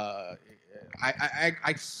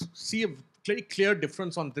I see a very clear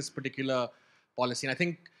difference on this particular policy. And I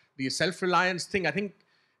think the self-reliance thing, I think,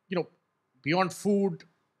 beyond food,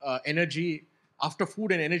 energy, after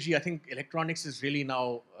food and energy, I think electronics is really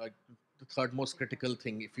now the third most critical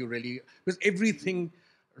thing. If you really, because everything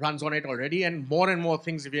runs on it already, and more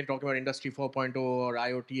things. If you're talking about Industry 4.0 or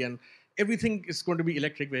IoT, and everything is going to be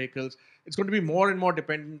electric vehicles. It's going to be more and more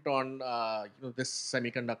dependent on this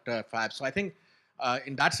semiconductor fab. So I think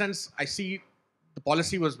in that sense, I see the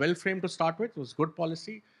policy was well framed to start with. It was good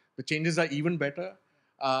policy. The changes are even better,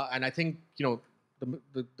 and I think the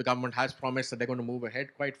government has promised that they're going to move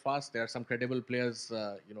ahead quite fast. There are some credible players,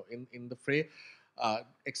 in the fray.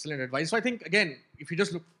 Excellent advice. So I think again, if you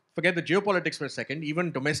just forget the geopolitics for a second,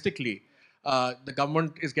 even domestically, the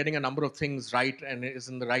government is getting a number of things right and is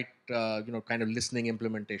in the right, kind of listening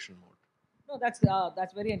implementation mode. No,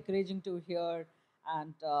 that's very encouraging to hear,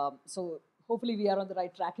 and so hopefully we are on the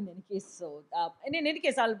right track in any case. So, and in any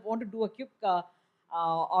case, I'll want to do a quick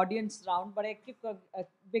audience round, but a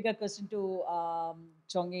bigger question to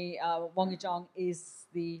Wongi Chong is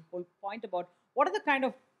the whole point about what are the kind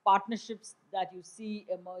of partnerships that you see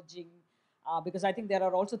emerging, because I think there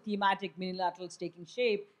are also thematic minilaterals taking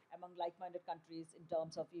shape among like-minded countries in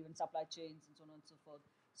terms of even supply chains and so on and so forth.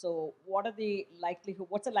 So what are the likelihood,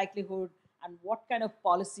 what's the likelihood, and what kind of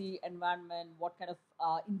policy environment, what kind of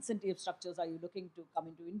incentive structures are you looking to come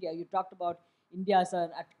into India? You talked about India as a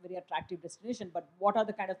very attractive destination, but what are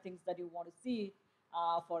the kind of things that you want to see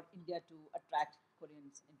for India to attract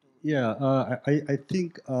Koreans into? Yeah, I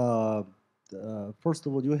think first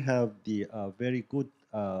of all, you have the very good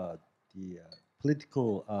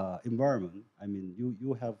political environment. I mean,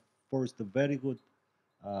 you have first a very good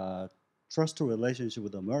trustful relationship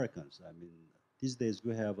with Americans. I mean, these days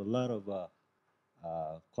we have a lot of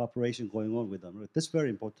cooperation going on with America. That's a very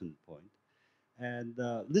important point. And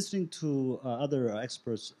listening to other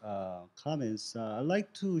experts' comments, I'd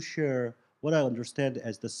like to share what I understand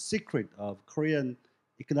as the secret of Korean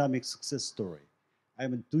economic success story. I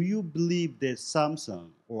mean, do you believe that Samsung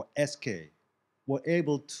or SK were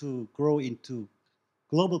able to grow into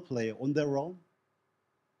global player on their own?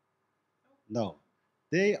 No,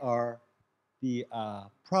 they are the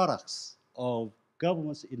products of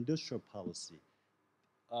government's industrial policy.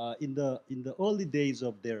 In the early days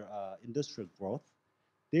of their industrial growth,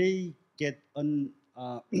 they get a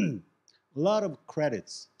lot of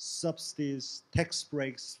credits, subsidies, tax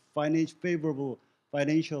breaks, favorable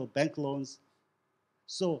financial bank loans.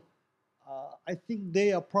 So I think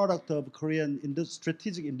they are product of Korean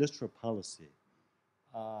strategic industrial policy.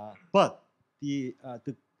 But the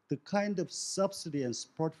kind of subsidy and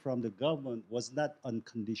support from the government was not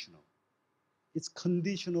unconditional. It's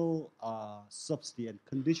conditional subsidy and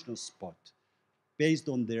conditional support based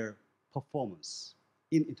on their performance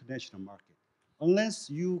in international market. Unless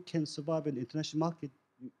you can survive in the international market,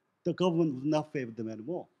 the government will not favor them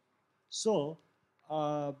anymore. So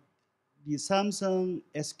the Samsung,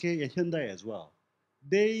 SK, and Hyundai as well,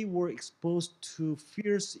 they were exposed to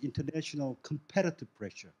fierce international competitive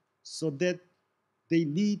pressure, so that they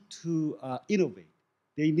need to innovate.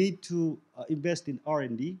 They need to invest in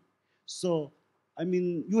R&D. So, I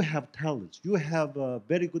mean, you have talents. You have a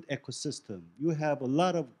very good ecosystem. You have a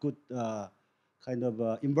lot of good kind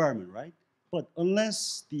of environment, right? But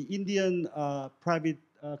unless the Indian private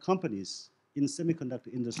companies in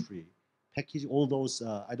semiconductor industry package all those,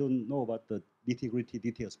 I don't know about the nitty-gritty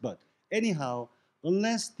details, but anyhow,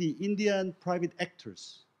 unless the Indian private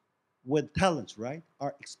actors with talents, right,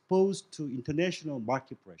 are exposed to international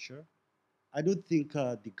market pressure, I don't think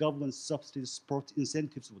the government subsidy support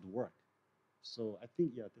incentives would work. So I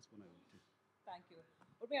think, yeah, that's what I would do. Thank you.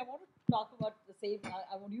 Urmi, I want to talk about the same.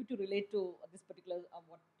 I want you to relate to this particular,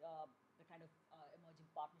 the kind of emerging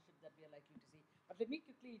partnerships that we are likely to see. But let me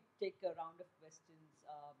quickly take a round of questions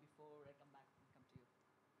before I come back and come to you.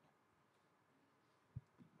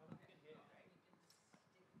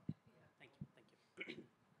 Thank you.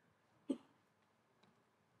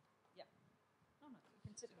 Yeah. No, you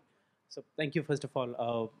can sit. So thank you, first of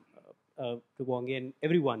all, to Wongi and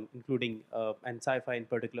everyone, including and Sci-Fi in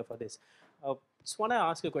particular for this. Just want to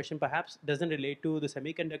ask a question, perhaps doesn't relate to the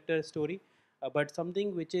semiconductor story, but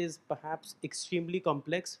something which is perhaps extremely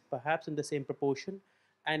complex, perhaps in the same proportion,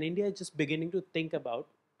 and India is just beginning to think about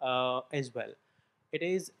as well. It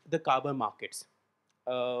is the carbon markets.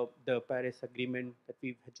 The Paris Agreement that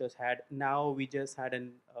we've just had. Now we just had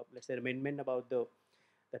an let's say amendment about the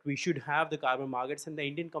that we should have the carbon markets, and the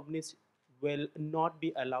Indian companies will not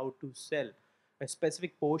be allowed to sell a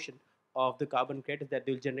specific portion of the carbon credits that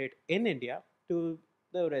they'll generate in India to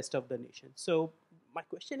the rest of the nation. So my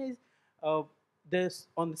question is, this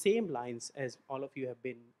on the same lines as all of you have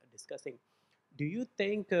been discussing. Do you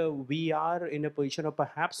think we are in a position, or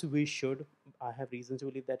perhaps we should? I have reasons to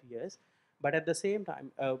believe that yes, but at the same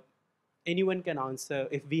time, anyone can answer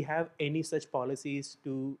if we have any such policies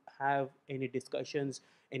to have any discussions,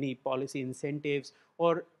 any policy incentives,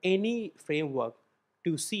 or any framework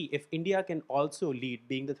to see if India can also lead,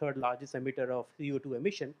 being the third largest emitter of CO2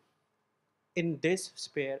 emission, in this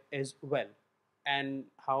sphere as well, and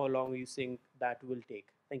how long you think that will take?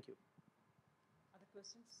 Thank you. Other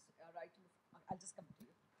questions? Right. I'll just come to you.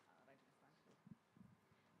 Right in front.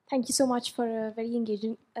 Thank you so much for a very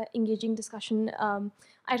engaging discussion.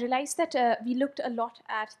 I realized that we looked a lot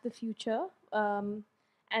at the future,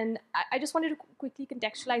 and I just wanted to quickly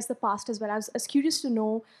contextualize the past as well. I was curious to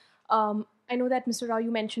know. I know that Mr. Rao,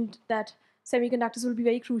 you mentioned that semiconductors will be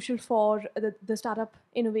very crucial for the startup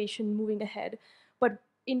innovation moving ahead, but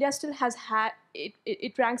India still has had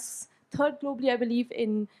it ranks third globally, I believe,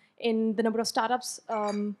 in the number of startups.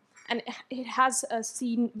 And it has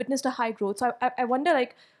witnessed a high growth. So I wonder,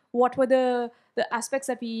 like, what were the aspects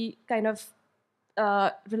that we kind of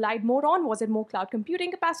relied more on? Was it more cloud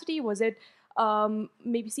computing capacity? Was it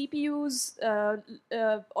maybe CPUs?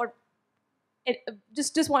 Or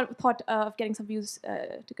just one thought of getting some views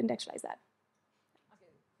to contextualize that.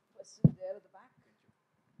 Okay, question there at the back.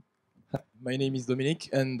 Hi, my name is Dominic,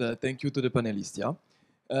 and thank you to the panelists. Yeah,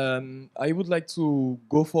 I would like to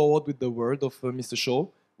go forward with the word of Mr.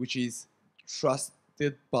 Choe, which is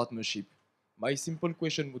trusted partnership. My simple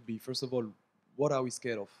question would be, first of all, what are we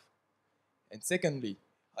scared of? And secondly,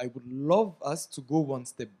 I would love us to go one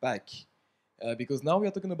step back, because now we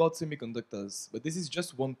are talking about semiconductors, but this is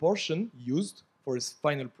just one portion used for its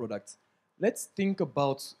final product. Let's think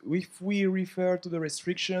about, if we refer to the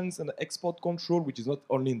restrictions and the export control, which is not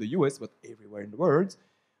only in the US, but everywhere in the world,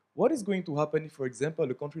 what is going to happen if, for example,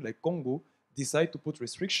 a country like Congo decide to put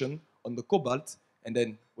restriction on the cobalt, and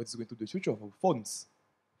then what is going to be the future of our phones?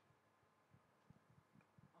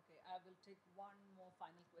 Okay, I will take one more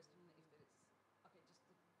final question if there is. Okay,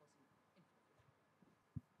 just the person.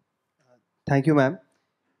 Thank you, ma'am.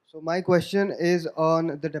 So my question is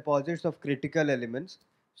on the deposits of critical elements.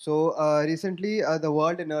 So recently, the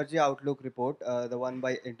World Energy Outlook report, the one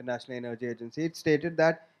by International Energy Agency, it stated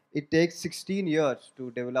that it takes 16 years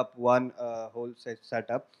to develop one whole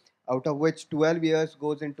setup, out of which 12 years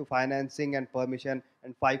goes into financing and permission,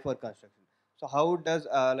 and 5 for construction. So how does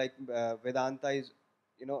Vedanta is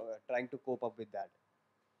trying to cope up with that?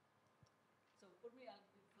 So, Urmi, I'll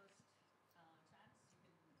give first chance. You can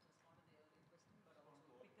respond to the earlier question,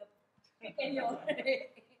 but also pick any of the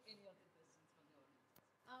questions from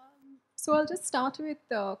the audience. So I'll just start with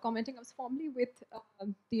commenting. I was formerly with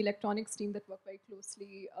the electronics team that worked very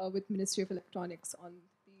closely with Ministry of Electronics on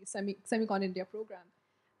the Semicon India program.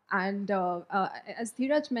 And as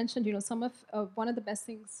Dhiraj mentioned, some of one of the best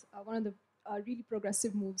things, one of the really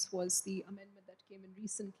progressive moves was the amendment that came in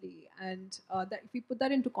recently. And that if we put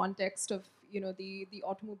that into context of the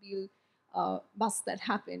automobile bust that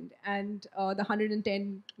happened and the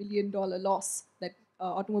 $110 million loss that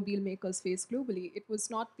automobile makers face globally, it was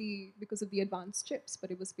not because of the advanced chips, but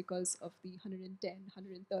it was because of the 110,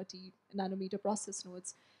 130 nanometer process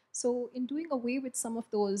nodes. So in doing away with some of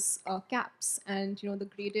those caps and the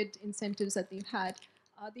graded incentives that they've had,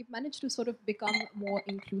 they've managed to sort of become more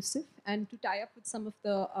inclusive. And to tie up with some of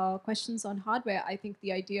the questions on hardware, I think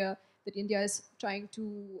the idea that India is trying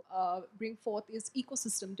to bring forth is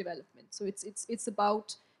ecosystem development. So it's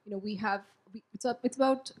about it's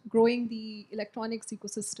about growing the electronics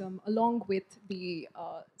ecosystem along with the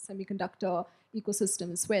semiconductor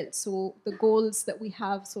ecosystem as well. So the goals that we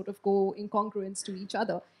have sort of go in congruence to each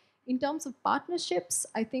other. In terms of partnerships,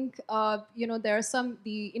 I think there are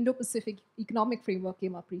the Indo-Pacific Economic Framework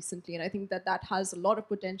came up recently, and I think that has a lot of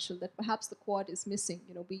potential that perhaps the Quad is missing.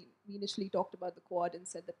 We initially talked about the Quad and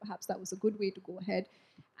said that perhaps that was a good way to go ahead,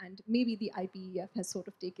 and maybe the IPEF has sort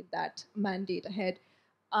of taken that mandate ahead.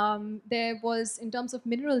 There was, in terms of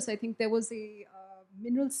minerals, I think there was a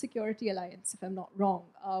Mineral Security Alliance, if I'm not wrong,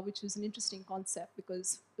 which is an interesting concept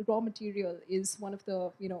because the raw material is one of the,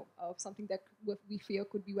 something that we fear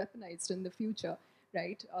could be weaponized in the future,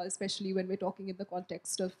 right? Especially when we're talking in the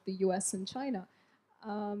context of the US and China.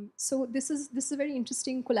 So this is a very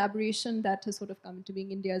interesting collaboration that has sort of come into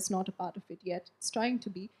being. India is not a part of it yet. It's trying to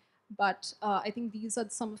be. But I think these are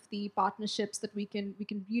some of the partnerships that we can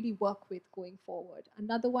really work with going forward.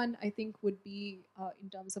 Another one I think would be in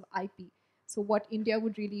terms of IP. So what India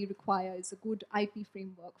would really require is a good IP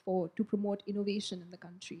framework to promote innovation in the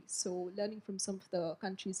country. So learning from some of the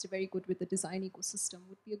countries to very good with the design ecosystem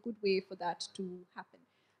would be a good way for that to happen.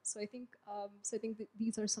 So I think that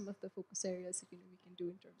these are some of the focus areas that we can do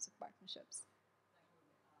in terms of partnerships.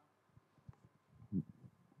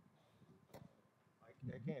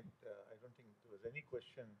 I don't think there was any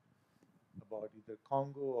question about either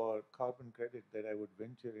Congo or carbon credit that I would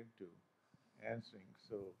venture into answering.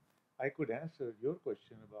 So I could answer your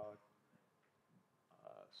question about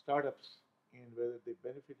startups and whether they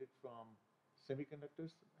benefited from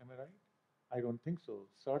semiconductors. Am I right? I don't think so.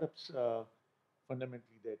 Startups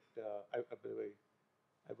fundamentally by the way,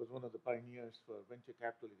 I was one of the pioneers for venture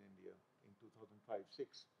capital in India in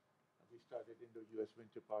 2005-06. We started IndoUS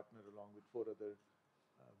Venture Partner along with 4 other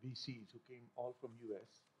VCs who came all from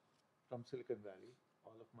US, from Silicon Valley,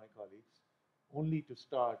 all of my colleagues, only to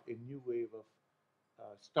start a new wave of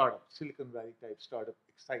startup, Silicon Valley type startup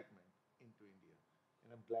excitement into India.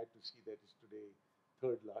 And I'm glad to see that it's today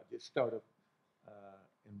 3rd largest startup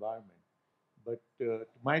environment. But to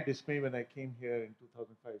my dismay, when I came here in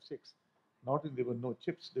 2005-06, not only there were no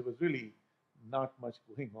chips, there was really not much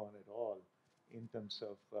going on at all in terms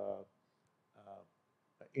of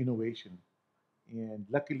innovation. And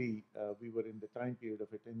luckily, we were in the time period of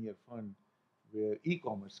a 10-year fund where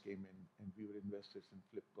e-commerce came in, and we were investors in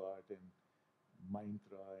Flipkart and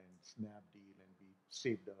Myntra and Snapdeal, and we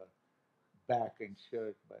saved our back and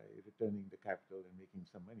shirt by returning the capital and making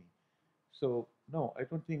some money. So no, I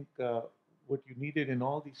don't think what you needed in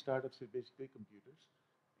all these startups are basically computers,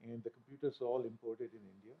 and the computers are all imported in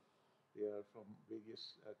India. They are from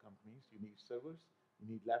various companies. You need servers,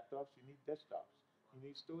 you need laptops, you need desktops, you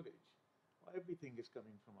need storage. Everything is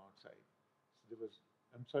coming from outside. So there was,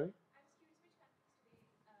 I'm sorry? I was curious, which countries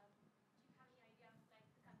today, do you have any idea of like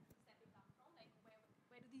the countries that they come from? Like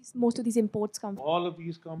where do most of these imports come from? All of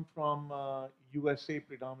these come from USA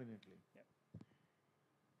predominantly. Yep.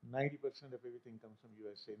 90% of everything comes from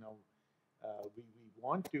USA. Now, we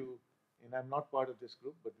want to, and I'm not part of this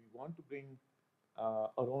group, but we want to bring our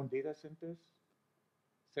own data centers,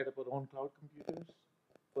 set up our own cloud computers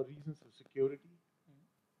for reasons of security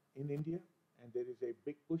in India, and there is a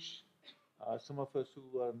big push. Some of us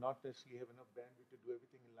who are not necessarily have enough bandwidth to do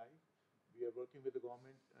everything in life, we are working with the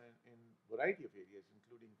government in a variety of areas,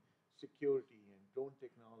 including security and drone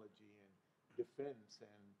technology and defense,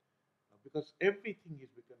 and because everything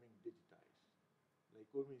is becoming digitized.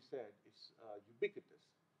 Like Urmi said, it's ubiquitous,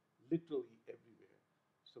 literally everywhere.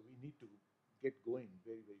 So we need to get going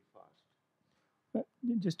very, very fast.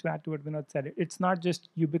 Just to add to what Vinod said, it's not just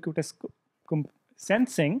ubiquitous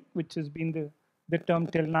sensing, which has been the term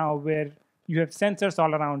till now, where you have sensors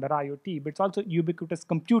all around, or IoT, but it's also ubiquitous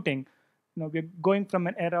computing. We're going from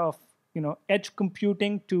an era of edge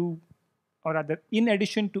computing to, or rather, in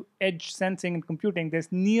addition to edge sensing and computing,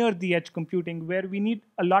 there's near the edge computing where we need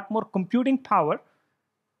a lot more computing power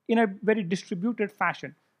in a very distributed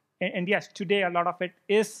fashion. And yes, today a lot of it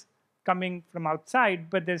is coming from outside,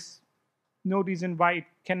 but there's no reason why it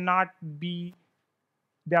cannot be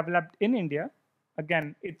developed in India.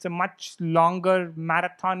 Again, it's a much longer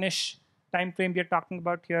marathonish time frame we are talking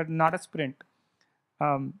about here, not a sprint.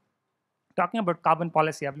 Talking about carbon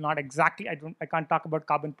policy, I can't talk about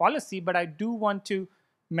carbon policy, but I do want to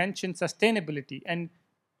mention sustainability. And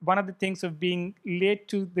one of the things of being late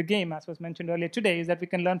to the game, as was mentioned earlier today, is that we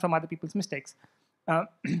can learn from other people's mistakes.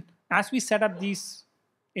 As we set up these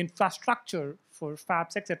infrastructure for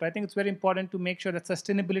fabs, etc., I think it's very important to make sure that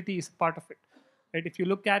sustainability is part of it. Right? If you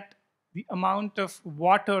look at the amount of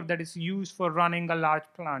water that is used for running a large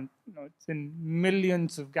plant, it's in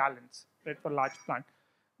millions of gallons, right, for a large plant.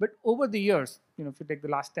 But over the years, if you take the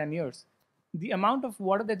last 10 years, the amount of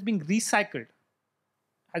water that's being recycled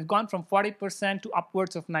has gone from 40% to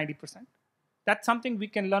upwards of 90%. That's something we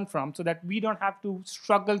can learn from so that we don't have to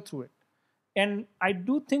struggle through it. And I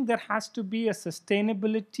do think there has to be a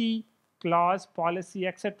sustainability clause, policy,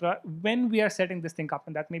 etc., when we are setting this thing up,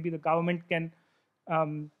 and that maybe the government can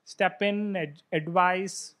step in,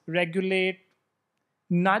 advise, regulate,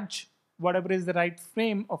 nudge, whatever is the right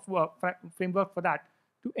framework for that,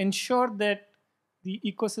 to ensure that the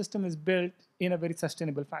ecosystem is built in a very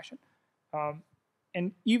sustainable fashion.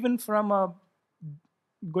 And even from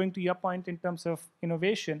going to your point in terms of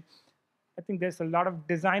innovation, I think there's a lot of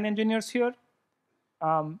design engineers here.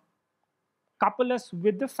 Couple us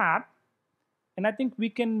with the fab, and I think we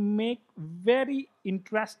can make very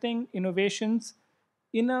interesting innovations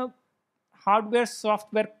in a hardware,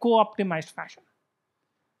 software co-optimized fashion.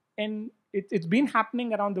 And it's been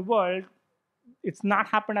happening around the world. It's not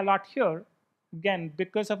happened a lot here, again,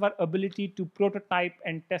 because of our ability to prototype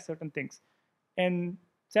and test certain things. And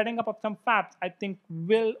setting up some fabs, I think,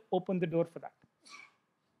 will open the door for that.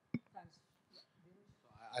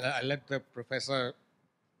 I'll let the professor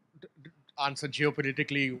answer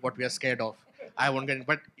geopolitically what we are scared of. I won't get it.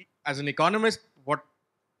 But as an economist, what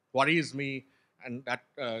worries me, and that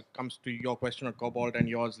comes to your question on cobalt and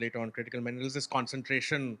yours later on critical minerals, is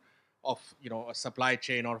concentration of a supply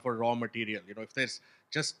chain or for raw material. If there's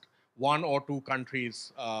just one or two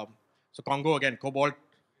countries, so Congo, again, cobalt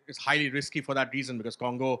is highly risky for that reason, because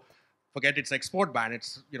Congo, forget its export ban,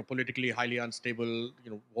 it's politically highly unstable,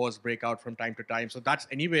 wars break out from time to time. So that's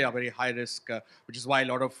anyway a very high risk, which is why a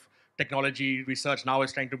lot of technology research now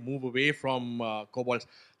is trying to move away from cobalt.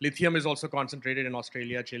 Lithium is also concentrated in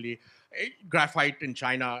Australia, Chile, graphite in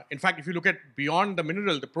China. In fact, if you look at beyond the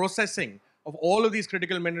mineral, the processing of all of these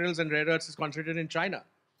critical minerals and rare earths is concentrated in China.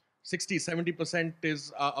 60-70%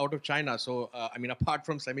 is out of China. So, apart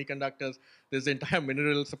from semiconductors, there's the entire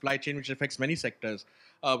mineral supply chain, which affects many sectors.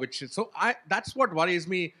 That's what worries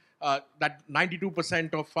me, that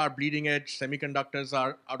 92% of our bleeding edge semiconductors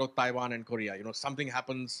are out of Taiwan and Korea. Something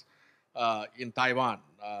happens in Taiwan,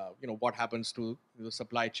 what happens to the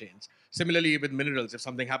supply chains? Similarly, with minerals, if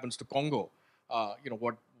something happens to Congo,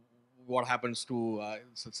 what happens to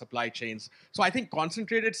supply chains? So I think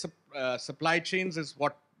concentrated supply chains is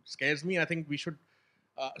what scares me. I think we should,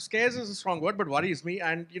 scares is a strong word, but worries me.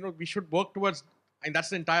 And, we should work towards, and that's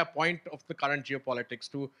the entire point of the current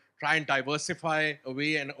geopolitics, to try and diversify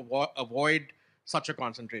away and avoid such a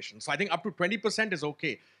concentration. So I think up to 20% is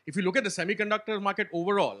okay. If you look at the semiconductor market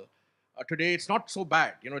overall, today it's not so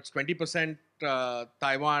bad. It's 20%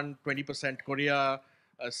 Taiwan, 20% Korea,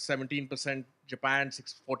 17% Japan,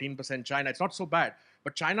 14% China. It's not so bad.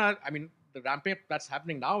 But China, the ramping up that's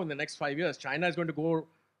happening now in the next 5 years, China is going to go,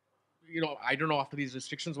 I don't know after these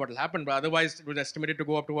restrictions what will happen, but otherwise it was estimated to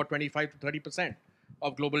go up to about 25 to 30%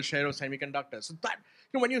 of global share of semiconductors. So that,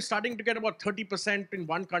 when you're starting to get about 30% in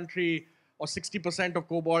one country or 60% of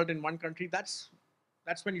cobalt in one country, that's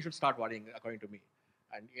when you should start worrying, according to me,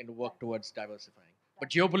 and work towards diversifying. But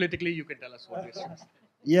geopolitically, you can tell us what you're saying.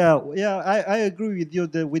 I agree with you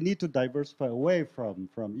that we need to diversify away from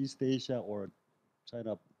East Asia or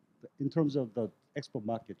China in terms of the export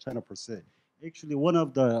market, China per se. Actually, one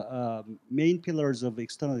of the main pillars of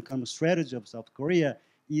external economic strategy of South Korea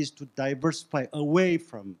is to diversify away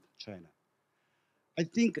from China. I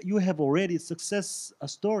think you have already success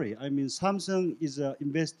story. Samsung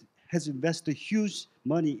has invested huge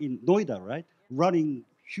money in Noida, right? Running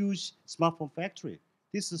huge smartphone factory.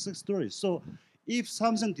 This is a success story. So if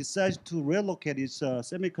Samsung decides to relocate its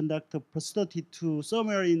semiconductor facility to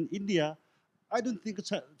somewhere in India, I don't think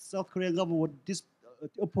South Korean government would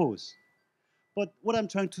oppose. But what I'm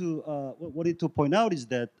trying to wanted to point out is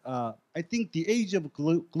that I think the age of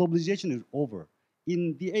globalization is over.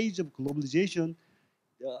 In the age of globalization,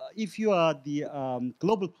 if you are the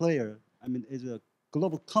global player, as a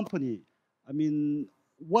global company,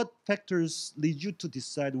 what factors lead you to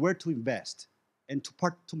decide where to invest and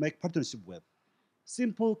to make partnership with?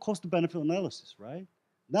 Simple cost-benefit analysis, right?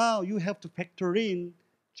 Now you have to factor in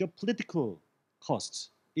geopolitical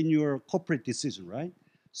costs in your corporate decision, right?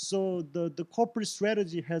 So the corporate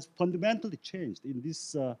strategy has fundamentally changed in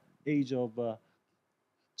this age of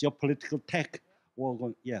geopolitical tech.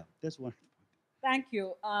 That's one. Thank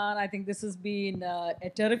you. And I think this has been a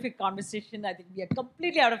terrific conversation. I think we are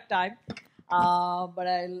completely out of time.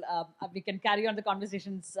 But we can carry on the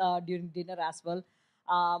conversations during dinner as well.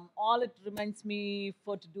 All it remains me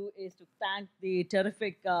to do is to thank the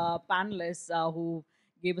terrific panelists who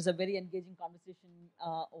gave us a very engaging conversation.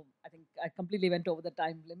 I think I completely went over the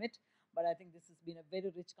time limit, but I think this has been a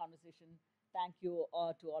very rich conversation. thank you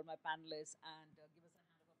to all my panelists and